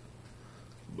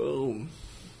 Boom.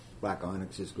 Black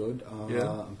onyx is good. Yeah.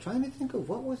 I'm trying to think of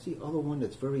what was the other one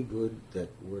that's very good that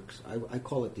works. I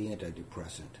call it the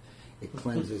antidepressant. It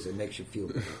cleanses. It makes you feel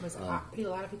good. A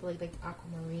lot of people like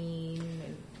aquamarine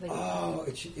and like. Oh,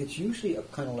 it's usually a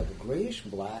kind of like a grayish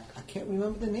black. I can't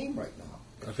remember the name right now.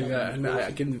 I think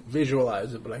I can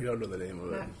visualize it, but I don't know the name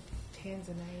of it. Not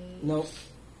tanzanite. No,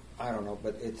 I don't know,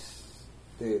 but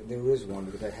there is one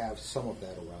because I have some of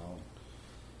that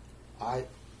around.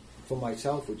 For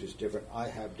myself, which is different, I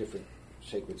have different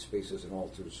sacred spaces and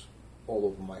altars all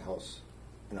over my house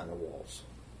and on the walls.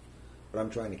 But I'm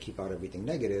trying to keep out everything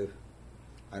negative.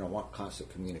 I don't want constant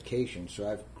communication, so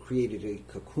I've created a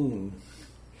cocoon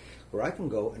where I can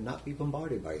go and not be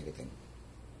bombarded by anything,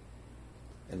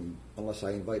 and unless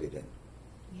I invite it in.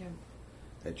 Yeah.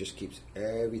 It just keeps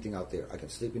everything out there. I can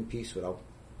sleep in peace without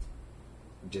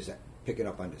just picking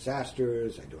up on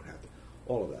disasters. I don't have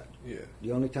all of that. Yeah.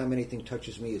 The only time anything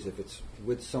touches me is if it's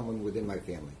with someone within my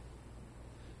family.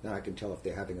 Then I can tell if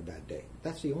they're having a bad day.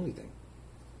 That's the only thing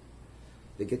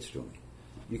that gets to me.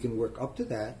 You can work up to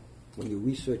that when you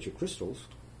research your crystals.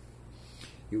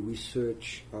 You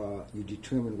research, you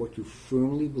determine what you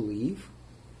firmly believe,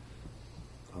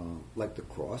 like the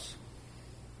cross,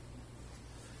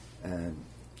 and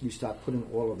you start putting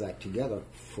all of that together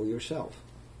for yourself.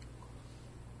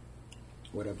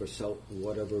 Whatever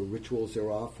rituals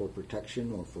there are for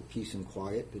protection or for peace and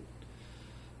quiet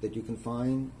that you can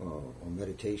find, or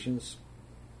meditations,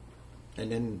 and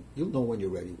then you'll know when you're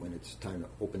ready, when it's time to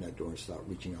open that door and start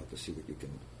reaching out to see what you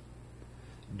can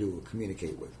do or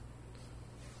communicate with.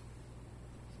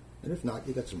 And if not,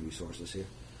 you got some resources here.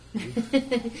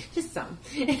 Just some.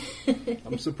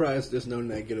 I'm surprised there's no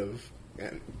negative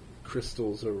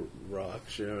crystals or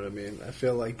rocks, you know what I mean? I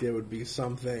feel like there would be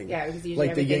something. Yeah, because usually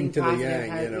like the yin to the positive yang,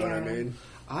 has- you know what I yeah. mean?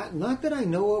 Not that I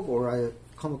know of or I've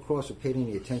come across or paid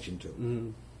any attention to. Mm-hmm.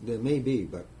 There may be,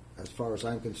 but as far as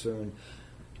I'm concerned,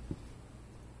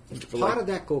 For part like- of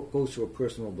that goes to a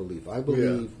personal belief. I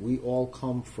believe we all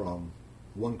come from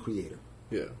one creator.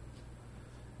 Yeah.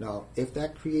 Now, if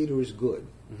that creator is good,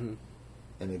 Mm-hmm.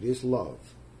 and it is love,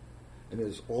 and it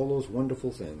is all those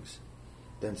wonderful things,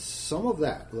 then some of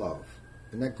that love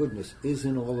and that goodness is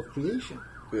in all of creation.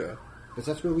 Yeah. Because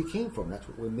that's where we came from. That's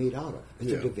what we're made out of.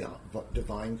 It's a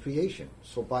divine creation.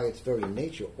 So by its very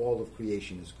nature, all of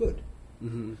creation is good.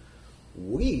 Mm-hmm.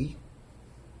 We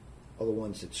are the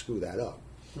ones that screw that up.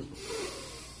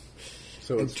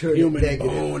 So And it's turn it human negative.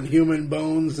 bone, human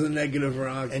bones, the negative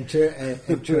rock. And turn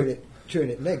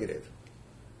it negative.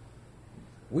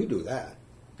 We do that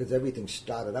because everything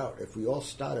started out. If we all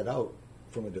started out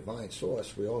from a divine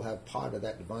source, we all have part of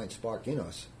that divine spark in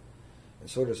us, and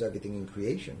so does everything in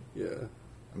creation. Yeah.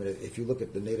 I mean, if you look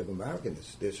at the Native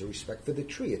Americans, there's a respect for the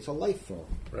tree. It's a life form.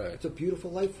 Right. It's a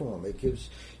beautiful life form. It gives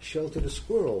shelter to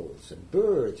squirrels and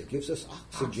birds. It gives us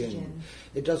oxygen.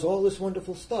 It does all this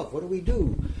wonderful stuff. What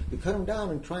do? We cut them down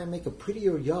and try and make a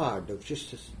prettier yard of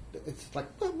just. It's like,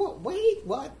 wait,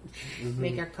 what?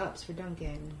 Make our cups for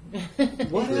Duncan.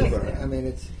 Whatever. I mean,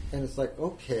 it's like,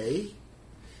 okay,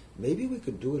 maybe we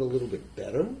could do it a little bit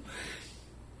better.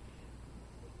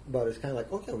 But it's kind of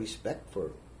like, okay, respect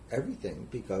for everything,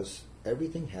 because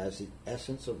everything has the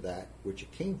essence of that which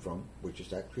it came from, which is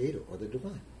that creator or the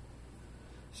divine.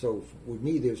 So with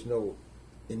me, there's no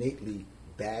innately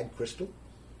bad crystal.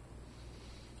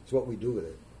 It's what we do with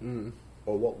it,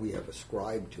 or what we have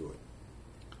ascribed to it.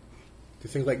 Do you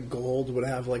think like gold would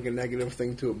have like a negative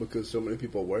thing to it because so many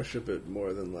people worship it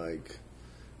more than like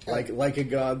a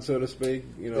god, so to speak?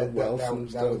 You know, wealth and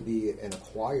that stuff. would be an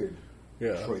acquired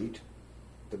Yeah. trait.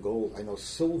 The gold. I know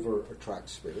silver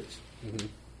attracts spirits. Mm-hmm.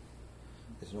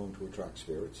 It's known to attract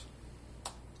spirits.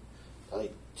 I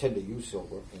tend to use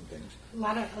silver in things. A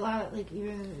lot of like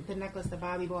even the necklace that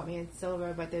Bobby bought me, it's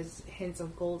silver, but there's hints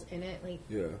of gold in it, like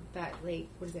that. Like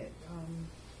what is it?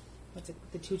 What's it?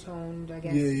 The two-toned, I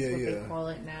guess, is what they call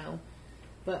it now.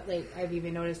 But like I've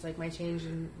even noticed like my change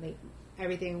in like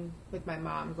everything with my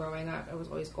mom growing up. It was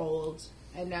always gold,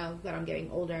 and now that I'm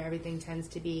getting older, everything tends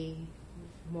to be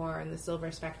more in the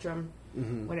silver spectrum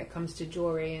when it comes to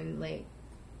jewelry, and like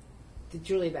the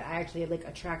jewelry that I actually like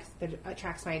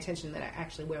attracts my attention, that I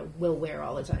actually will wear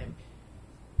all the time.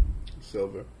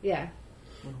 Silver. Yeah.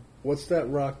 What's that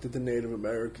rock that the Native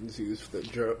Americans use for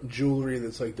the jewelry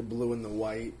that's like the blue and the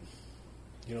white?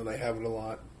 You know, they have it a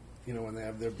lot. You know, when they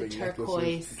have their big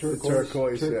turquoise. necklaces.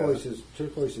 Turquoise.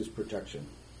 Turquoise is protection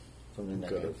from the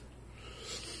negative.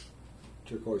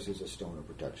 Turquoise is a stone of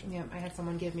protection. Yeah, I had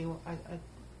someone give me a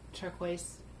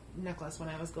turquoise necklace when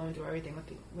I was going through everything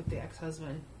with the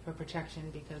ex-husband for protection,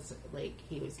 because like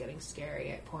he was getting scary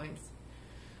at points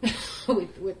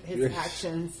with his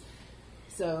actions.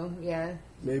 So yeah,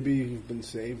 maybe you've been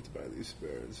saved by these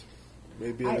spirits.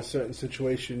 Maybe in a certain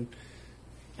situation,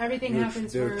 everything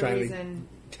happens for a reason.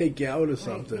 Take you out or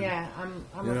something. Like, yeah, I'm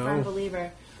a firm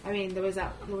believer. I mean, there was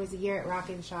a year at Rock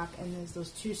and Shock, and there's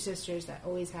those two sisters that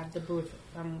always have the booth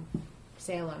from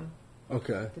Salem.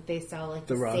 Okay. That they sell like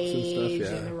the rocks sage and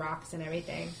stuff, and the rocks and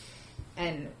everything.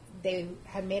 And they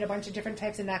had made a bunch of different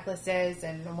types of necklaces,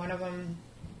 and one of them,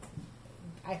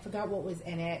 I forgot what was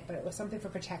in it, but it was something for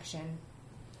protection.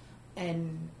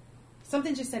 And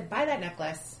something just said, buy that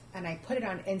necklace, and I put it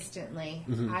on instantly.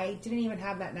 I didn't even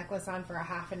have that necklace on for a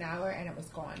half an hour, and it was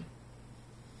gone.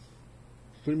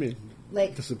 What do you mean?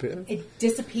 Like disappeared? It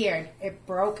disappeared. It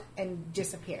broke and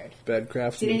disappeared. Bad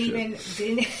craftsmanship.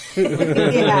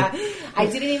 Yeah, I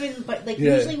didn't even. But like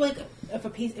usually, like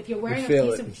if you're wearing a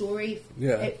piece of jewelry,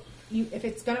 if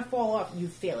it's gonna fall off, you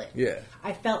feel it. Yeah.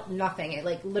 I felt nothing. It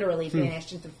like literally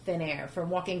vanished into thin air from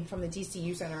walking from the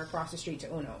DCU Center across the street to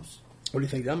Uno's. What do you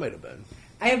think that might have been?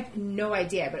 I have no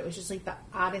idea, but it was just like the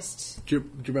oddest. Do you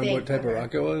remember what type of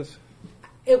rock it was?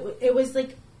 It was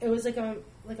like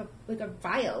a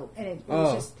vial, and it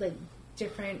was just like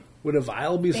different. Would a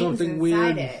vial be something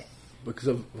weird? It. Because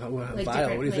of vial.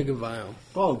 What do you think of vial?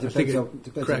 Well, it depends on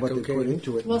what they put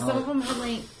into it. Well, some of them had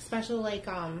like special like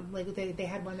they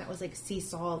had one that was like sea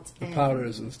salt and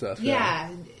powders and stuff.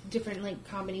 Yeah, different like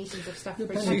combinations of stuff.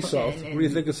 For sea salt. What do you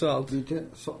think of salt?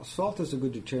 Salt is a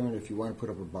good deterrent if you want to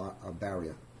put up a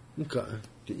barrier. Okay.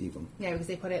 To evil. Yeah, because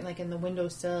they put it like in the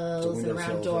windowsills and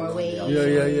around doorways.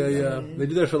 Yeah. They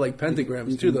do that for like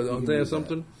pentagrams too, though, don't they, or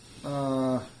something?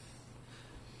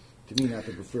 To me, not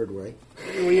the preferred way.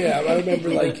 Well, yeah, I remember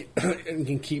like you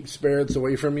can keep spirits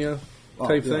away from you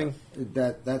type thing.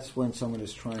 That's when someone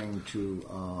is trying to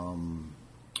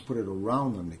put it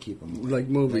around them to keep them away. Like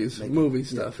movies, movie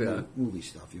stuff. Movie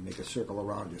stuff. You make a circle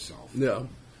around yourself. Yeah.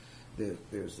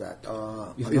 There's that.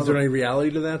 Is there any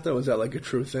reality to that, though? Is that like a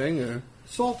true thing? Or?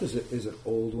 Salt is an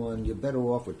old one. You're better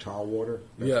off with tar water.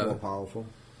 That's more powerful.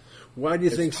 Why do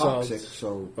you think toxic,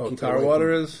 salt? So tar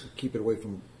water is? Keep it away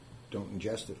from. Don't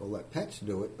ingest it or let pets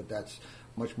do it, but that's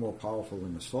much more powerful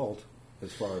than the salt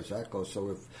as far as that goes.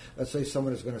 So if, let's say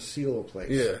someone is going to seal a place.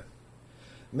 Yeah.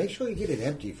 Make sure you get it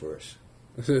empty first.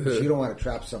 So you don't want to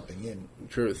trap something in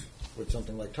Truth. with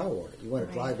something like tar water. You want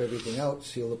to drive everything out,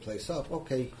 seal the place up.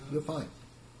 Okay, you're fine.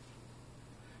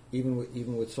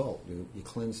 Even with salt, you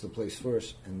cleanse the place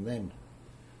first, and then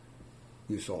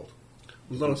you salt.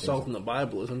 There's a lot of salt in the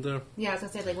Bible, isn't there? Yeah, I was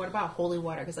gonna say, like, what about holy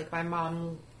water? Because, like, my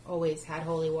mom always had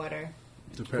holy water.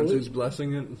 Depends who's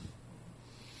blessing it.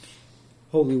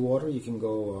 Holy water, you can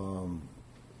go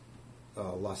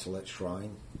La Salette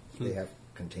Shrine. They have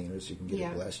containers. You can get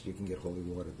it blessed. You can get holy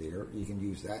water there. You can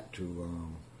use that to,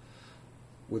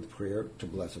 with prayer, to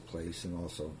bless a place and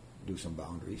also do some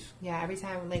boundaries. Yeah, every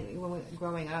time, like, when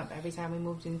growing up, every time we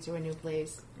moved into a new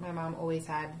place, my mom always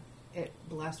had it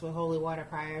blessed with holy water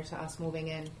prior to us moving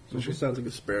in. So she sounds like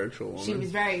a spiritual woman. She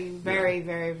was very, very,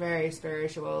 very, very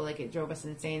spiritual. Like, it drove us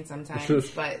insane sometimes.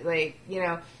 But, like, you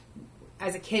know,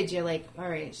 as a kid, you're like, all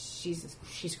right,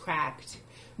 she's cracked.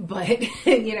 But,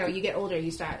 you know, you get older,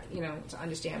 you start, you know, to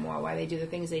understand more why they do the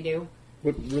things they do.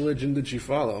 What religion did she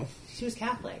follow? She was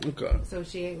Catholic. Okay. So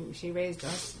she raised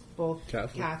us both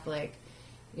Catholic.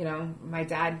 You know, my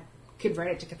dad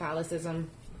converted to Catholicism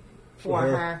for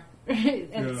her.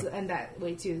 And that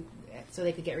way, too, so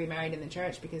they could get remarried in the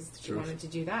church because she wanted to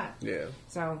do that. Yeah.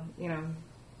 So, you know,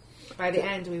 by the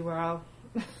end, we were all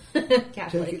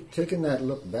Catholic. Taking that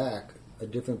look back, a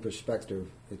different perspective.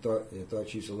 You thought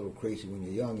she was a little crazy when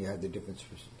you're young. You have the different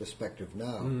perspective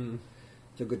now.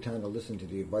 It's a good time to listen to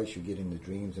the advice you get in the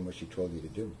dreams and what she told you to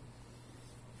do.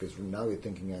 Because now you're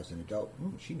thinking as an adult,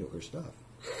 she knew her stuff.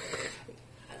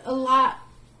 A lot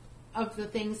of the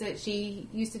things that she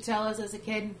used to tell us as a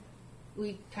kid,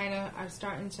 we kind of are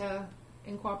starting to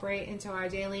incorporate into our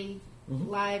daily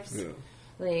lives. Yeah.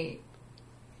 Like,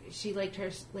 she liked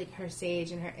her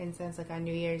sage and her incense, like on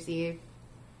New Year's Eve,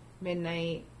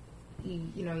 midnight.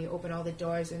 You open all the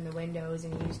doors and the windows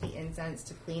and use the incense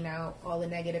to clean out all the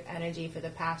negative energy for the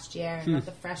past year and let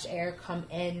the fresh air come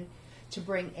in to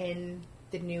bring in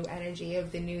the new energy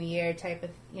of the new year type of,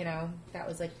 that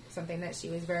was like something that she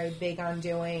was very big on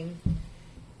doing.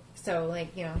 So,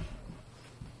 like,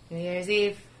 New Year's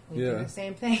Eve, we do the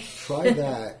same thing. Try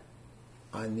that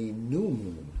on the new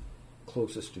moon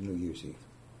closest to New Year's Eve.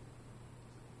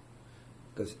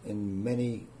 Because in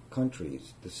many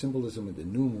countries, the symbolism of the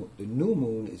new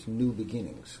moon is new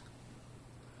beginnings.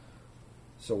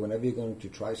 So whenever you're going to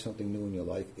try something new in your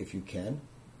life, if you can,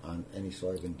 on any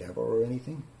sort of endeavor or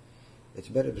anything, it's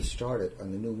better to start it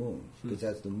on the new moon. Because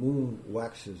as the moon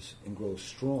waxes and grows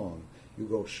strong, you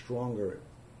grow stronger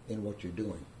in what you're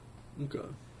doing. Okay.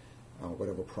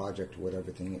 Whatever project,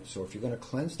 whatever thing is. So if you're going to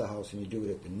cleanse the house and you do it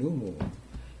at the new moon,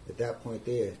 at that point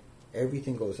there,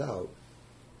 everything goes out.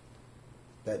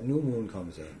 That new moon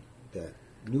comes in, that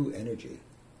new energy.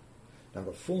 Now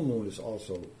the full moon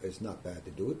is not bad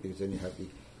to do it because then you have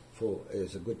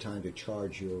is a good time to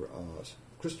charge your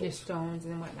crystals. Your stones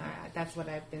and whatnot. That's what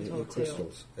I've been told your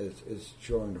crystals. Is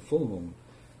during the full moon.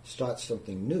 Start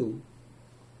something new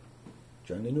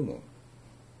during the new moon.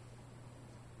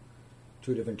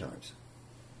 2 different times.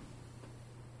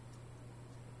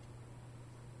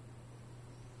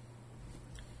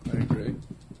 I agree.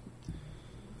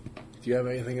 Do you have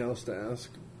anything else to ask,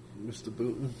 Mr.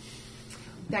 Booten?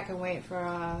 That can wait for,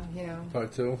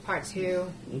 Part 2? Part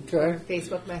 2. Okay.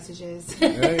 Facebook messages.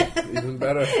 Hey, even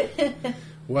better.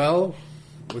 Well,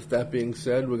 with that being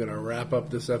said, we're going to wrap up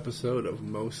this episode of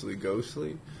Mostly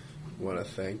Ghostly. I want to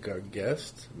thank our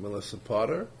guest, Melissa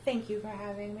Potter. Thank you for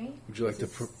having me. Would you like to...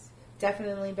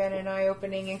 Definitely been an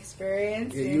eye-opening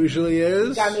experience. It usually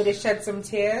is. Got me to shed some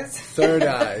tears. Third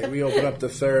eye. We open up the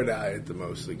third eye at the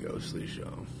Mostly Ghostly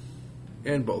show.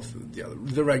 And both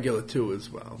the regular 2 as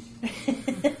well.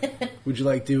 Would you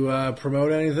like to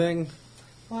promote anything?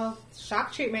 Well,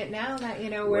 Shock Treatment now that,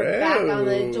 we're back on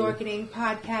the Dorkening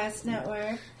Podcast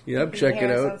Network. Yep, check it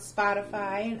out. On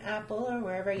Spotify and Apple or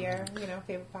wherever your,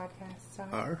 favorite podcasts are.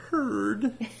 I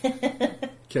heard.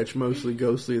 Catch Mostly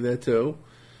Ghostly there too.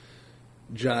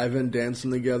 Jiving, dancing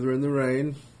together in the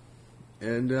rain.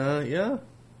 And,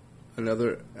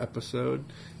 another episode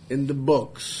in the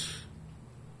books.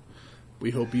 We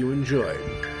hope you enjoyed.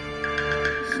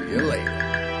 See you later.